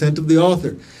honoring the intent of the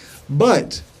author.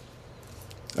 But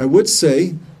I would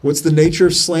say, what's the nature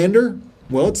of slander?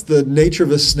 Well, it's the nature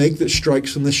of a snake that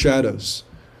strikes from the shadows.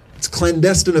 It's a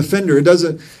clandestine offender. It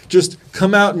doesn't just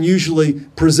come out and usually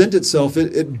present itself.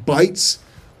 It bites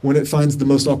when it finds the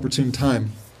most opportune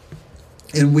time.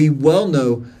 And we well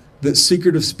know that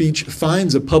secretive speech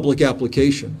finds a public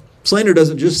application. Slander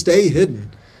doesn't just stay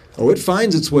hidden. Oh, it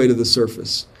finds its way to the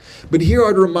surface. But here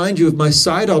I'd remind you of my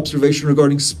side observation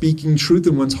regarding speaking truth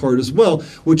in one's heart as well,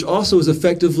 which also is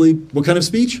effectively, what kind of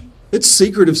speech? It's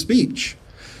secretive speech.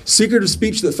 Secretive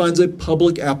speech that finds a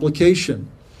public application.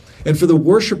 And for the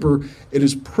worshiper, it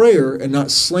is prayer and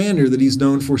not slander that he's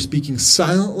known for, speaking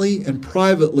silently and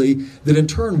privately, that in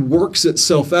turn works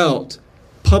itself out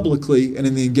publicly and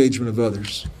in the engagement of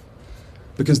others.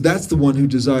 Because that's the one who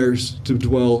desires to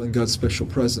dwell in God's special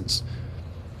presence.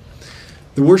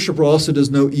 The worshiper also does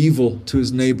no evil to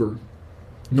his neighbor,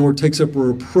 nor takes up a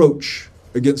reproach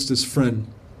against his friend.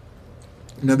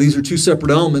 Now, these are two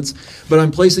separate elements, but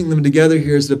I'm placing them together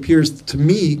here as it appears to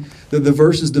me that the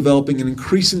verse is developing an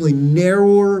increasingly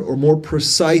narrower or more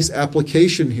precise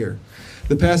application here.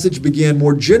 The passage began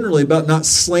more generally about not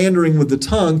slandering with the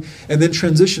tongue, and then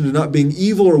transitioned to not being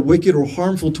evil or wicked or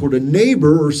harmful toward a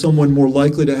neighbor or someone more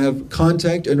likely to have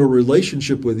contact and or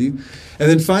relationship with you. And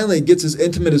then finally it gets as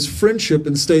intimate as friendship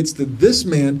and states that this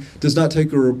man does not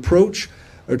take a reproach,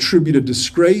 attribute a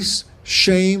disgrace,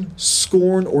 shame,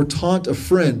 scorn, or taunt a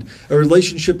friend. A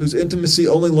relationship whose intimacy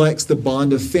only lacks the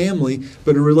bond of family,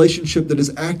 but a relationship that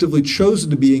is actively chosen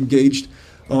to be engaged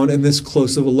on in this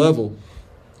close of a level.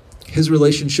 His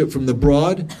relationship from the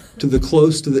broad to the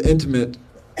close to the intimate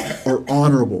are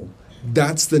honorable.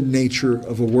 That's the nature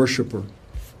of a worshiper.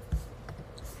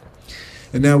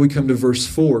 And now we come to verse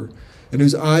 4. And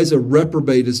whose eyes a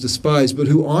reprobate is despised, but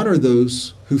who honor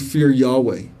those who fear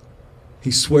Yahweh.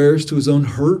 He swears to his own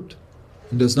hurt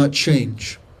and does not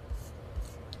change.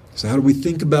 So how do we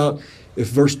think about If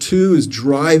verse 2 is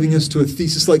driving us to a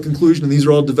thesis-like conclusion, and these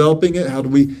are all developing it, how do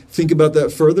we think about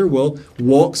that further? Well,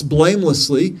 walks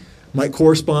blamelessly might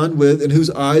correspond with, in whose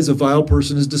eyes a vile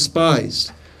person is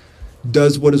despised.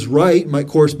 Does what is right might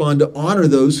correspond to honor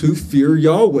those who fear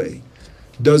Yahweh.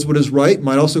 Does what is right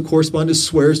might also correspond to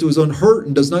swears to his own hurt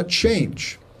and does not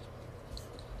change.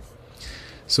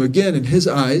 So again, in his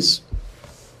eyes,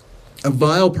 a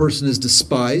vile person is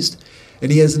despised,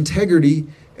 and he has integrity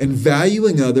in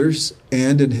valuing others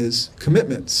and in his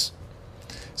commitments.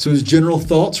 So his general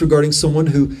thoughts regarding someone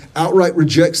who outright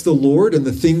rejects the Lord and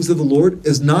the things of the Lord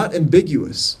is not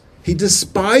ambiguous. He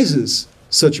despises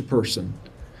such a person.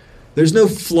 There's no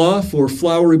fluff or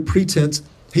flowery pretense.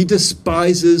 He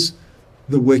despises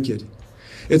the wicked.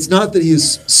 It's not that he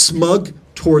is smug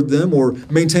toward them or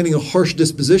maintaining a harsh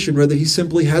disposition. Rather, he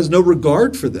simply has no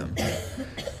regard for them.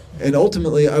 And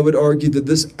ultimately, I would argue that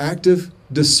this active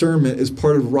discernment is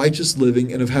part of righteous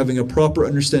living and of having a proper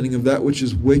understanding of that which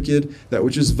is wicked, that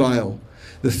which is vile.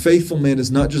 The faithful man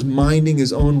is not just minding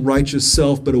his own righteous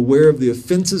self, but aware of the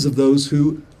offenses of those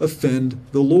who offend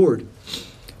the Lord.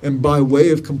 And by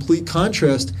way of complete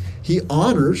contrast, he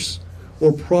honors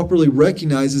or properly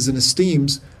recognizes and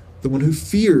esteems the one who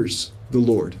fears the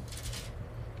Lord.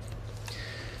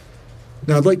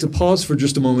 Now, I'd like to pause for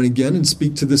just a moment again and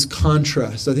speak to this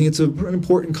contrast. I think it's an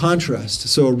important contrast.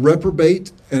 So a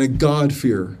reprobate and a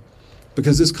God-fearer.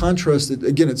 Because this contrast,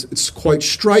 again, it's quite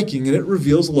striking, and it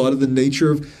reveals a lot of the nature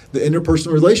of the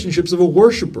interpersonal relationships of a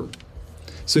worshiper.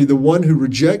 So the one who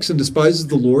rejects and despises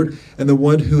the Lord, and the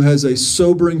one who has a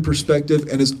sobering perspective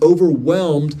and is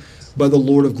overwhelmed by the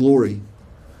Lord of glory.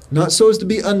 Not so as to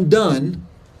be undone,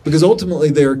 because ultimately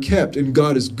they are kept, and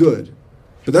God is good.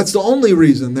 But that's the only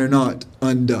reason they're not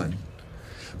undone.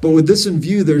 But with this in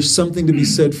view, there's something to be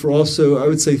said for also, I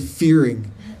would say,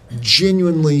 fearing,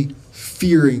 genuinely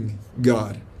fearing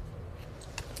God.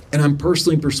 And I'm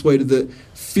personally persuaded that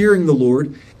fearing the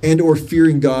Lord and or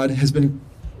fearing God has been,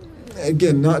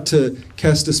 again, not to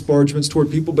cast disparagements toward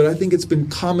people, but I think it's been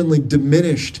commonly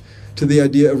diminished to the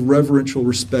idea of reverential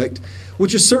respect,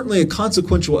 which is certainly a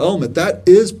consequential element. That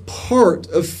is part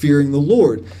of fearing the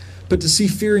Lord. But to see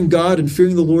fearing God and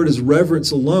fearing the Lord as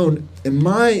reverence alone, in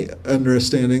my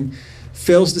understanding,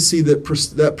 fails to see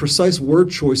that precise word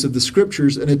choice of the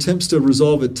Scriptures and attempts to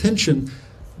resolve a tension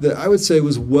that I would say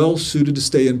was well suited to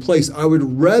stay in place. I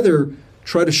would rather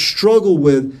try to struggle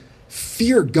with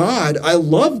fear God. I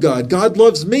love God. God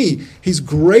loves me. He's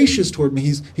gracious toward me.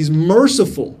 He's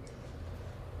merciful.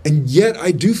 And yet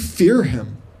I do fear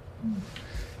him.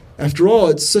 After all,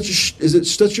 is it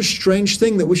such a strange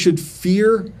thing that we should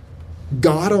fear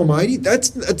God Almighty?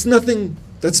 That's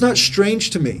not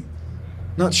strange to me.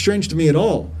 Not strange to me at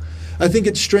all. I think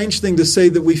it's a strange thing to say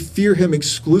that we fear him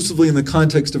exclusively in the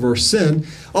context of our sin,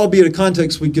 albeit a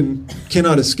context we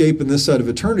cannot escape in this side of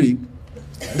eternity.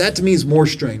 That to me is more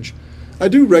strange. I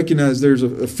do recognize there's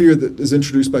a fear that is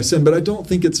introduced by sin, but I don't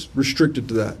think it's restricted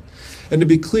to that. And to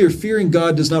be clear, fearing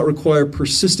God does not require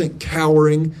persistent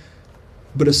cowering,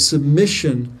 but a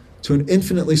submission to an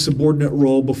infinitely subordinate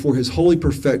role before his holy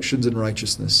perfections and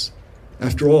righteousness.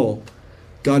 After all,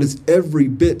 God is every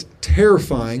bit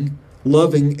terrifying,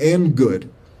 loving, and good.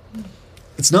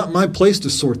 It's not my place to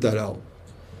sort that out.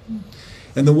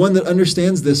 And the one that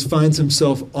understands this finds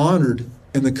himself honored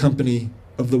in the company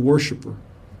of the worshiper.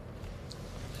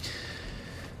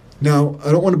 Now,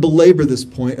 I don't want to belabor this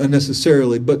point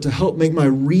unnecessarily, but to help make my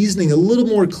reasoning a little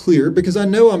more clear, because I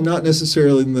know I'm not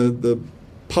necessarily in the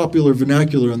popular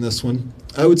vernacular on this one,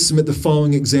 I would submit the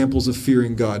following examples of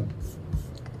fearing God.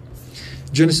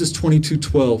 Genesis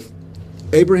 22:12.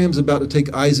 Abraham's about to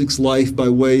take Isaac's life by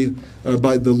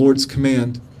the Lord's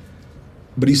command,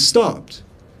 but he stopped,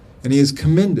 and he is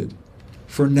commended.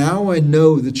 For now I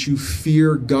know that you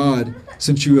fear God,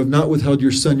 since you have not withheld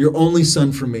your son, your only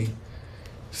son, from me.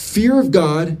 Fear of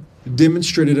God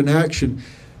demonstrated in action.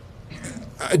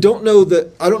 I don't know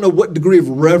what degree of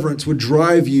reverence would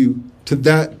drive you to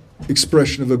that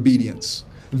expression of obedience,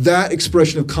 that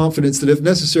expression of confidence that if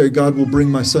necessary, God will bring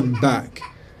my son back.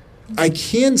 I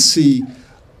can see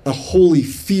a holy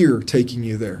fear taking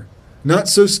you there. Not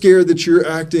so scared that you're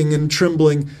acting and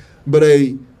trembling, but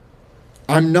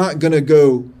I'm not going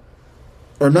to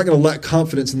lack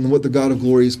confidence in what the God of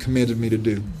glory has commanded me to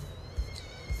do.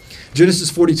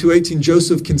 Genesis 42:18,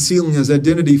 Joseph, concealing his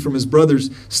identity from his brothers,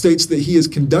 states that he is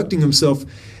conducting himself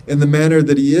in the manner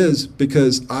that he is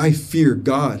because I fear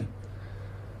God.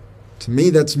 To me,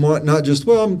 that's not just,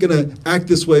 I'm going to act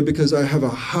this way because I have a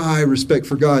high respect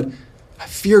for God. I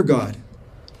fear God.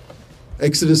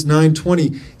 Exodus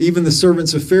 9:20, even the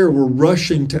servants of Pharaoh were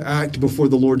rushing to act before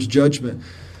the Lord's judgment.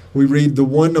 We read, the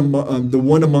one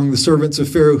among the servants of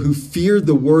Pharaoh who feared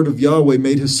the word of Yahweh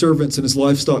made his servants and his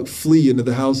livestock flee into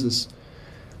the houses.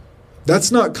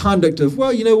 That's not conduct of,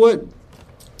 well, you know what?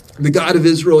 The God of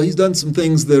Israel, he's done some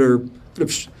things that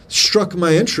have struck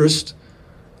my interest.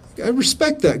 I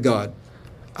respect that God.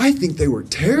 I think they were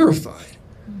terrified.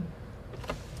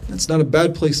 That's not a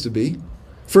bad place to be.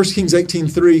 1 Kings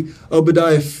 18:3,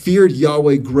 Obadiah feared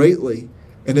Yahweh greatly,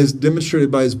 and is demonstrated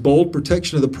by his bold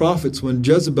protection of the prophets when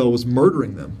Jezebel was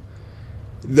murdering them.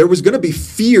 There was going to be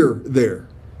fear there.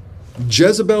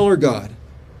 Jezebel or God.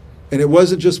 And it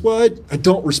wasn't just, well, I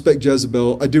don't respect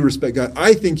Jezebel. I do respect God.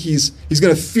 I think he's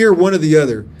going to fear one or the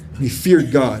other. And he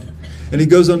feared God. And he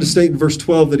goes on to state in verse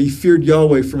 12 that he feared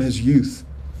Yahweh from his youth.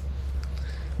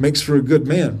 Makes for a good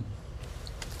man.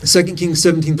 2 Kings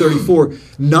 17:34,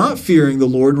 not fearing the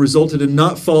Lord resulted in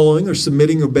not following or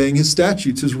submitting, obeying his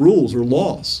statutes, his rules or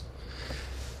laws.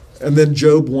 And then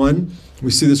Job 1, we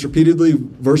see this repeatedly,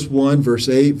 verse 1, verse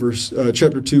 8,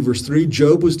 chapter 2, verse 3.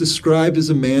 Job was described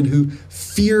as a man who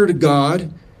feared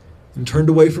God and turned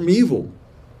away from evil.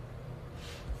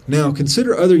 Now,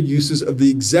 consider other uses of the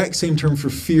exact same term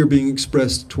for fear being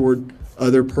expressed toward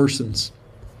other persons.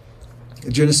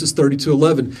 In Genesis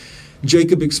 32:11,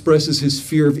 Jacob expresses his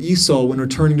fear of Esau when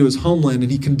returning to his homeland,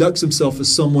 and he conducts himself as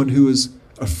someone who is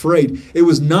afraid. It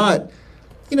was not,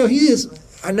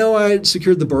 I know I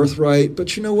secured the birthright,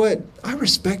 but you know what? I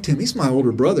respect him. He's my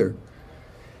older brother.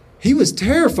 He was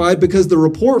terrified because the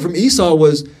report from Esau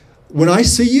was, when I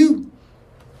see you,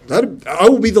 I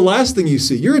will be the last thing you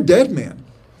see. You're a dead man.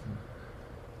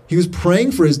 He was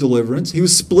praying for his deliverance. He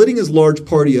was splitting his large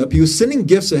party up. He was sending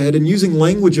gifts ahead and using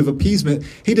language of appeasement.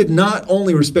 He did not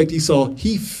only respect Esau,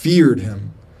 he feared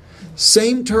him.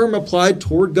 Same term applied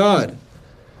toward God.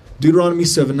 Deuteronomy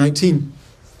 7:19.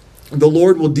 The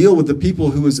Lord will deal with the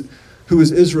people who is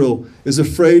Israel is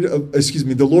afraid of,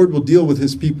 the Lord will deal with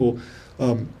his people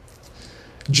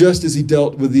just as he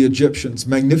dealt with the Egyptians.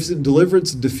 Magnificent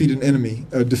deliverance and defeat of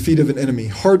an enemy.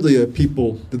 Hardly a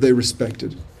people that they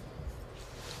respected.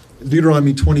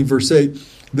 Deuteronomy 20, verse 8,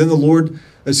 then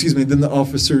the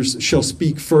officers shall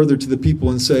speak further to the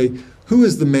people and say, who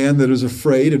is the man that is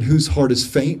afraid and whose heart is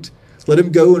faint? Let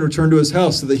him go and return to his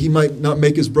house so that he might not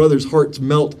make his brother's hearts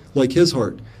melt like his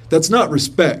heart. That's not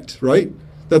respect, right?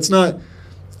 That's not,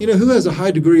 who has a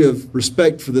high degree of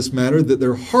respect for this matter, that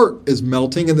their heart is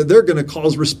melting and that they're going to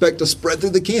cause respect to spread through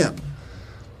the camp.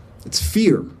 It's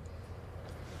fear.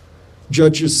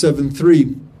 Judges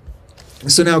 7:3.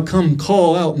 So now come,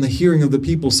 call out in the hearing of the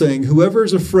people, saying, whoever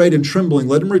is afraid and trembling,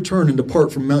 let him return and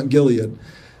depart from Mount Gilead.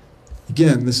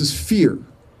 Again, this is fear,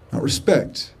 not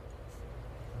respect.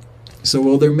 So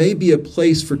while there may be a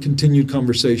place for continued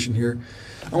conversation here,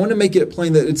 I want to make it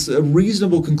plain that it's a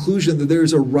reasonable conclusion that there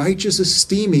is a righteous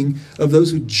esteeming of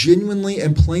those who genuinely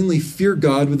and plainly fear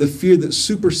God with a fear that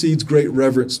supersedes great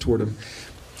reverence toward him.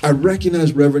 I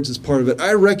recognize reverence as part of it.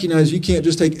 I recognize you can't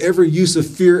just take every use of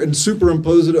fear and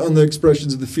superimpose it on the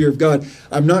expressions of the fear of God.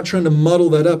 I'm not trying to muddle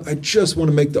that up. I just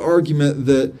want to make the argument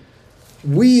that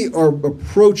we are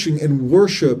approaching and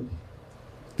worship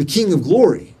the King of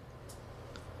Glory.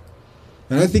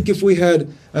 And I think if we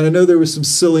had, and I know there was some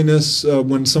silliness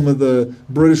when some of the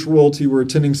British royalty were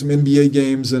attending some NBA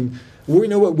games, and well, you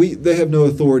know what? They have no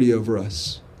authority over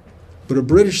us. But a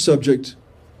British subject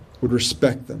would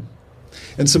respect them.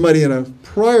 And somebody in a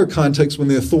prior context when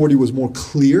the authority was more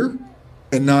clear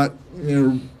and not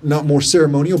more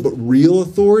ceremonial, but real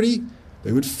authority,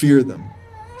 they would fear them.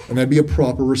 And that'd be a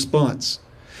proper response.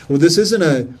 Well, this isn't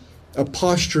a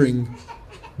posturing.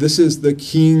 This is the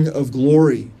King of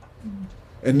Glory.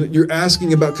 And you're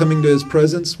asking about coming to his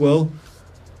presence? Well,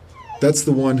 that's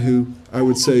the one who, I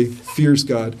would say, fears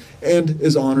God and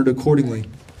is honored accordingly.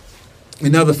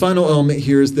 And now the final element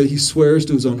here is that he swears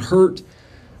to his own hurt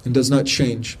and does not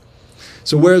change.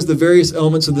 So whereas the various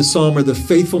elements of the psalm are the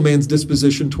faithful man's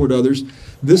disposition toward others,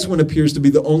 this one appears to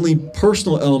be the only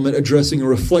personal element addressing a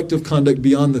reflective conduct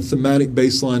beyond the thematic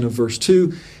baseline of verse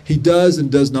 2. He does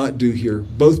and does not do here,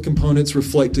 both components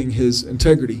reflecting his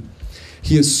integrity.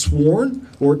 He has sworn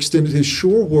or extended his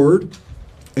sure word,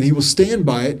 and he will stand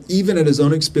by it even at his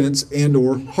own expense and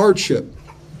or hardship.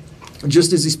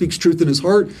 Just as he speaks truth in his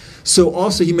heart, so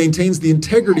also he maintains the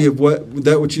integrity of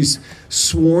that which he's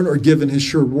sworn or given his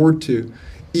sure word to,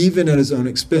 even at his own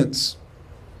expense.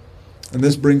 And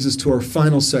this brings us to our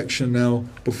final section now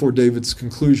before David's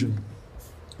conclusion.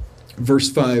 Verse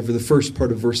 5, or the first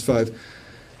part of verse 5.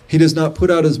 He does not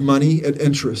put out his money at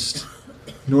interest,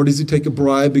 nor does he take a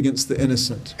bribe against the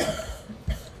innocent.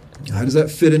 How does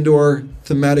that fit into our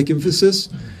thematic emphasis?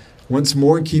 Once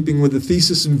more, in keeping with the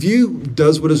thesis in view,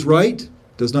 does what is right,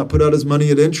 does not put out his money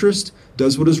at interest,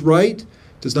 does what is right,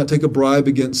 does not take a bribe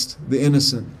against the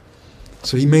innocent.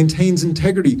 So he maintains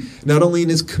integrity, not only in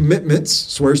his commitments,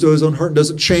 swears to his own heart, and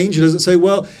doesn't change. He doesn't say,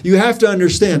 well, you have to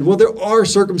understand. Well, there are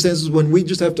circumstances when we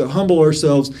just have to humble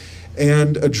ourselves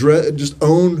and just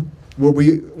own where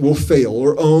we will fail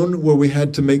or own where we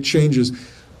had to make changes.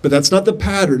 But that's not the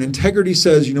pattern. Integrity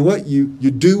says, you know what? You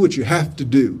do what you have to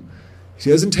do. He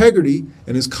has integrity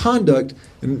in his conduct,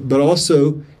 but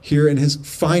also here in his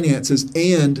finances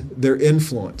and their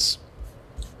influence.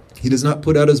 He does not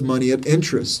put out his money at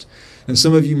interest. And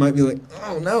some of you might be like,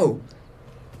 oh no,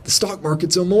 the stock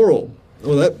market's immoral.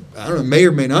 Well, that, I don't know, may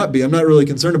or may not be. I'm not really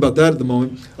concerned about that at the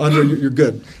moment. Andre, you're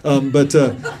good. But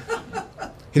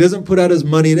he doesn't put out his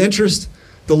money at interest.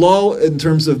 The law, in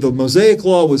terms of the Mosaic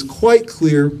law, was quite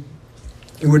clear.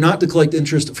 And we're not to collect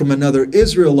interest from another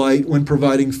Israelite when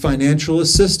providing financial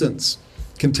assistance.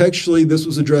 Contextually, this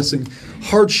was addressing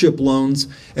hardship loans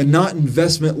and not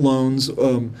investment loans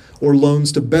or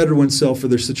loans to better oneself for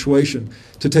their situation.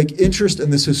 To take interest in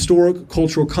this historic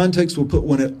cultural context will put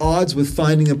one at odds with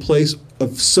finding a place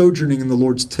of sojourning in the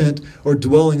Lord's tent or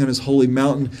dwelling on his holy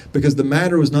mountain, because the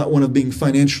matter was not one of being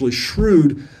financially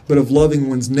shrewd, but of loving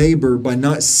one's neighbor by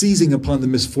not seizing upon the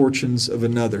misfortunes of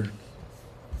another.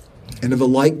 And of a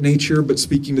like nature, but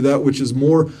speaking to that which is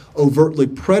more overtly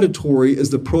predatory,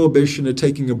 is the prohibition of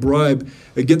taking a bribe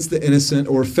against the innocent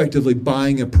or effectively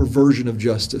buying a perversion of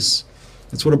justice.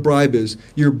 That's what a bribe is.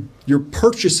 You're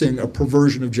purchasing a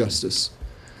perversion of justice.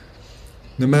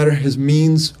 No matter his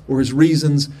means or his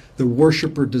reasons, the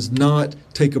worshiper does not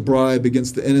take a bribe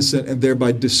against the innocent and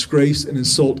thereby disgrace and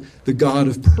insult the God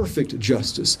of perfect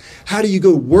justice. How do you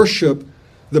go worship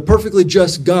the perfectly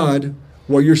just God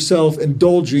while yourself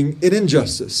indulging in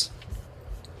injustice?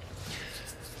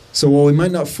 So while we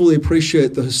might not fully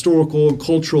appreciate the historical and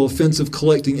cultural offense of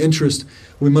collecting interest,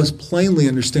 we must plainly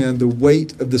understand the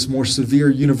weight of this more severe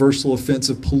universal offense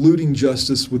of polluting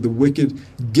justice with the wicked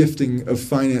gifting of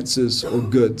finances or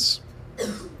goods.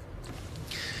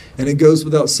 And it goes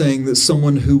without saying that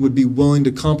someone who would be willing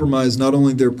to compromise not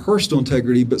only their personal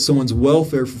integrity, but someone's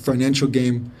welfare for financial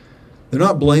gain, they're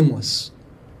not blameless,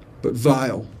 but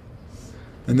vile.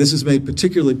 And this is made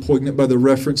particularly poignant by the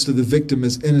reference to the victim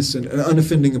as innocent and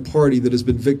unoffending a party that has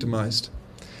been victimized.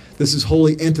 This is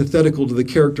wholly antithetical to the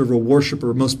character of a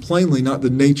worshiper, most plainly not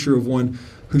the nature of one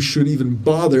who should even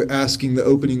bother asking the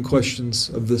opening questions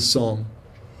of this psalm.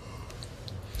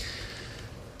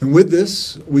 And with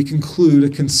this, we conclude a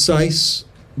concise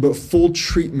but full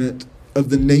treatment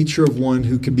of the nature of one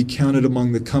who can be counted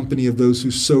among the company of those who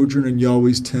sojourn in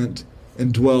Yahweh's tent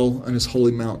and dwell on his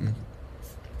holy mountain.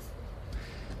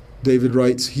 David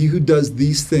writes, he who does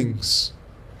these things,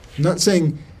 I'm not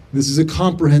saying this is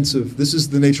this is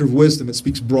the nature of wisdom. It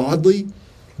speaks broadly,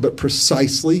 but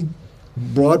precisely,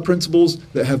 broad principles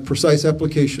that have precise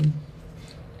application.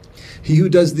 He who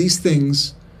does these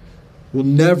things will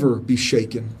never be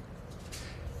shaken.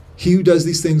 He who does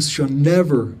these things shall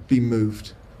never be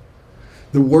moved.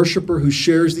 The worshiper who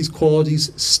shares these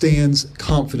qualities stands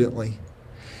confidently.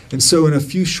 And so in a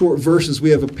few short verses, we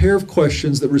have a pair of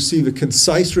questions that receive a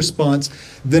concise response,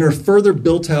 then are further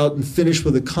built out and finished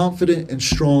with a confident and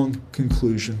strong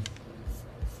conclusion.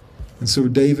 And so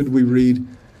David, we read,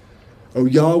 O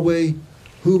Yahweh,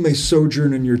 who may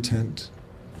sojourn in your tent?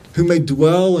 Who may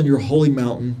dwell on your holy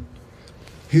mountain?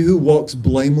 He who walks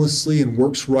blamelessly and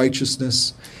works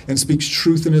righteousness and speaks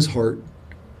truth in his heart.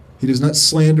 He does not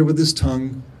slander with his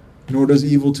tongue, nor does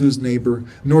evil to his neighbor,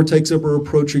 nor takes up a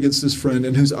reproach against his friend,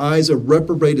 and whose eyes a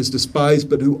reprobate is despised,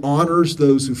 but who honors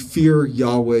those who fear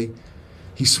Yahweh.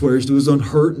 He swears to his own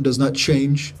hurt and does not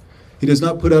change. He does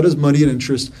not put out his money at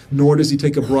interest, nor does he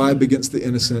take a bribe against the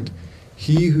innocent.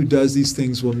 He who does these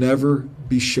things will never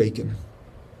be shaken.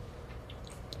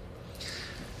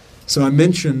 So I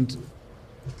mentioned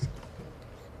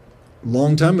a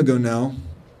long time ago now,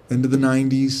 into the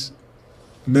 90s,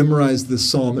 memorized this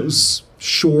psalm. It was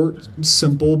short,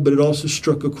 simple, but it also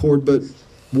struck a chord. But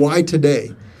why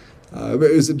today?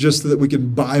 Is it just that we can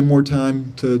buy more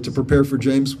time to prepare for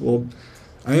James? Well,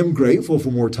 I am grateful for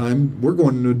more time. We're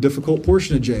going into a difficult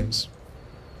portion of James.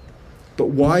 But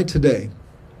why today?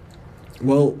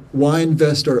 Well, why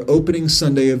invest our opening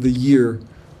Sunday of the year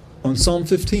on Psalm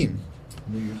 15?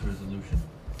 New Year's resolution.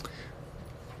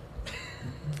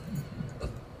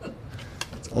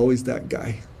 It's always that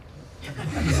guy.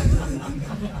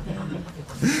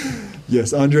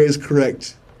 Yes, Andre is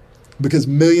correct, because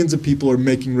millions of people are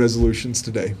making resolutions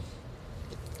today,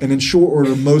 and in short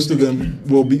order, most of them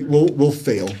will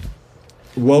fail.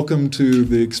 Welcome to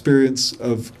the experience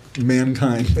of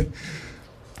mankind.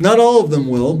 Not all of them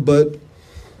will, but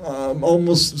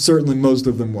Almost certainly most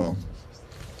of them will.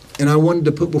 And I wanted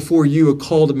to put before you a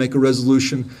call to make a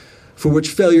resolution for which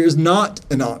failure is not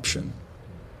an option.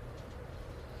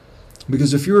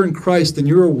 Because if you're in Christ, then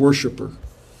you're a worshiper.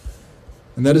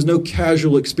 And that is no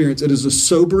casual experience. It is a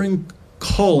sobering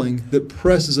calling that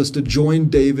presses us to join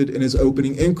David in his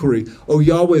opening inquiry. O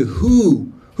Yahweh,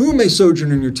 who may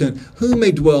sojourn in your tent? Who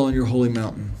may dwell in your holy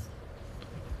mountain?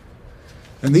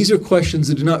 And these are questions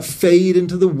that do not fade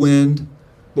into the wind,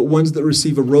 but ones that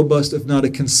receive a robust, if not a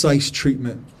concise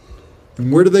treatment.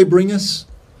 And where do they bring us?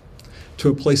 To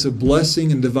a place of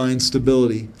blessing and divine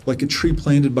stability, like a tree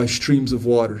planted by streams of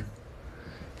water.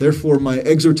 Therefore, my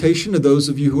exhortation to those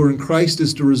of you who are in Christ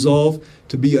is to resolve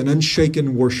to be an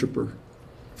unshaken worshiper.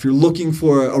 If you're looking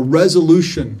for a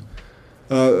resolution,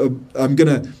 I'm going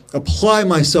to apply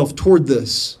myself toward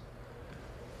this,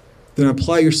 then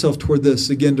apply yourself toward this,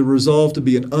 again, to resolve to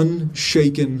be an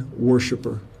unshaken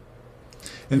worshiper.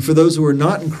 And for those who are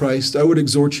not in Christ, I would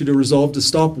exhort you to resolve to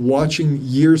stop watching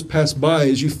years pass by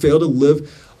as you fail to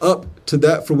live up to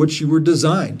that for which you were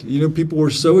designed. You know, people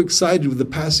were so excited with the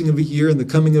passing of a year and the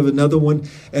coming of another one.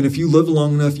 And if you live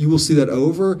long enough, you will see that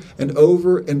over and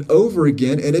over and over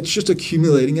again. And it's just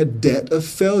accumulating a debt of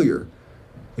failure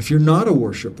if you're not a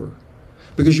worshiper.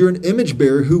 Because you're an image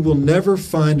bearer who will never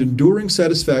find enduring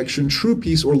satisfaction, true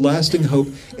peace, or lasting hope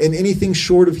in anything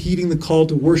short of heeding the call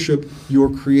to worship your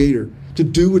Creator, to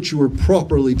do what you were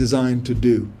properly designed to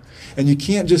do. And you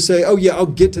can't just say, oh yeah, I'll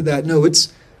get to that. No,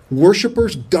 it's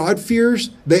worshipers, God-fearers,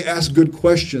 they ask good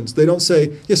questions. They don't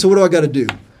say, yeah, so what do I got to do?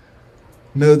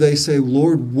 No, they say,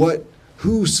 Lord,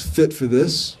 who's fit for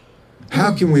this?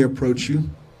 How can we approach you?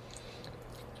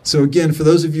 So again, for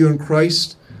those of you in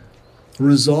Christ,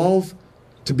 resolve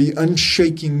to be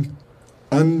unshaking,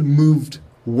 unmoved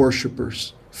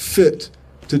worshipers, fit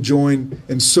to join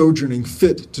in sojourning,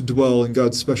 fit to dwell in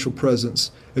God's special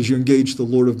presence as you engage the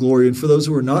Lord of glory. And for those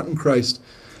who are not in Christ,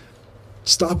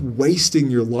 stop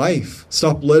wasting your life.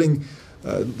 Stop letting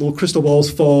little crystal balls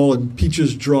fall and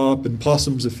peaches drop and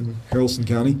possums if in Haralson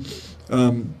County.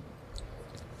 And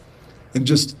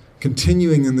just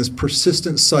continuing in this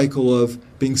persistent cycle of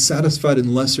being satisfied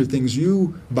in lesser things.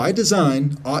 You, by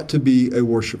design, ought to be a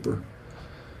worshiper,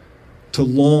 to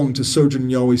long to sojourn in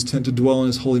Yahweh's tent, to dwell in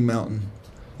his holy mountain.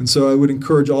 And so I would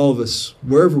encourage all of us,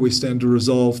 wherever we stand, to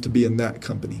resolve to be in that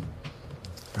company.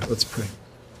 All right, let's pray.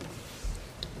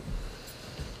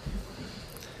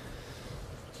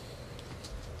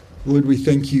 Lord, we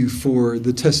thank you for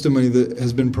the testimony that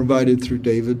has been provided through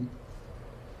David.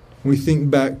 We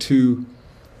think back to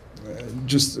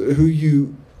just who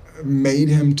you made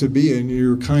him to be and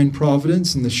your kind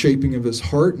providence and the shaping of his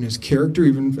heart and his character.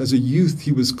 Even as a youth,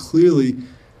 he was clearly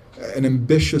an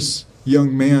ambitious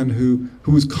young man who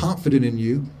was confident in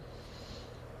you.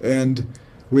 And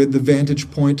we had the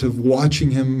vantage point of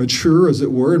watching him mature, as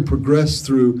it were, and progress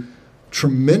through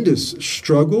tremendous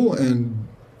struggle and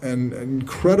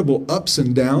incredible ups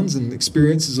and downs and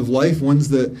experiences of life, ones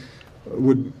that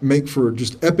would make for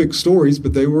just epic stories,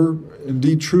 but they were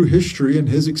indeed true history and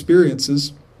his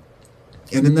experiences.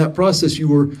 And in that process, you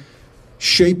were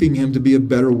shaping him to be a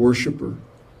better worshiper.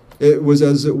 It was,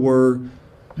 as it were,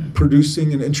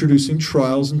 producing and introducing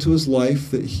trials into his life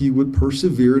that he would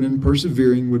persevere, and in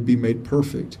persevering would be made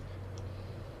perfect.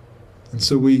 And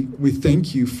so we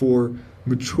thank you for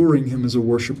maturing him as a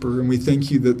worshiper, and we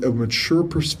thank you that a mature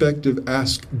perspective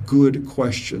asks good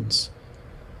questions.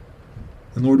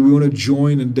 And Lord, we want to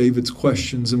join in David's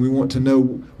questions, and we want to know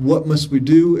what must we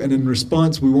do, and in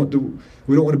response we don't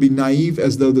want to be naive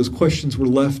as though those questions were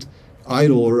left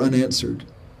idle or unanswered.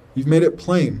 You've made it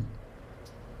plain.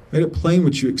 Made it plain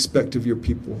what you expect of your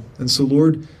people. And so,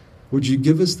 Lord, would you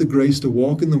give us the grace to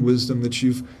walk in the wisdom that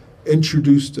you've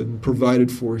introduced and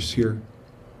provided for us here?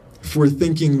 If we're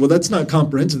thinking, well, that's not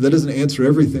comprehensive, that doesn't answer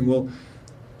everything, well,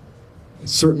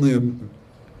 it's certainly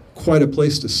quite a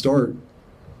place to start.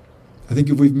 I think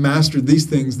if we've mastered these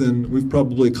things, then we've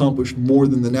probably accomplished more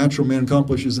than the natural man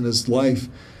accomplishes in his life.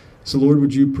 So, Lord,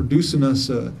 would you produce in us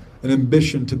an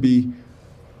ambition to be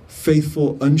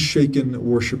faithful, unshaken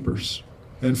worshipers.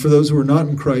 And for those who are not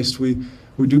in Christ, we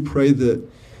do pray that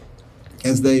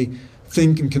as they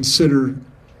think and consider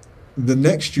the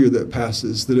next year that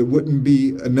passes, that it wouldn't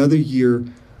be another year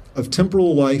of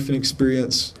temporal life and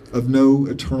experience of no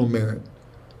eternal merit,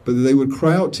 but that they would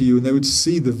cry out to you and they would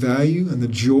see the value and the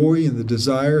joy and the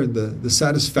desire and the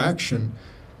satisfaction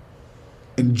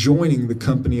in joining the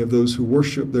company of those who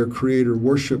worship their Creator,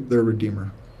 worship their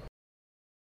Redeemer.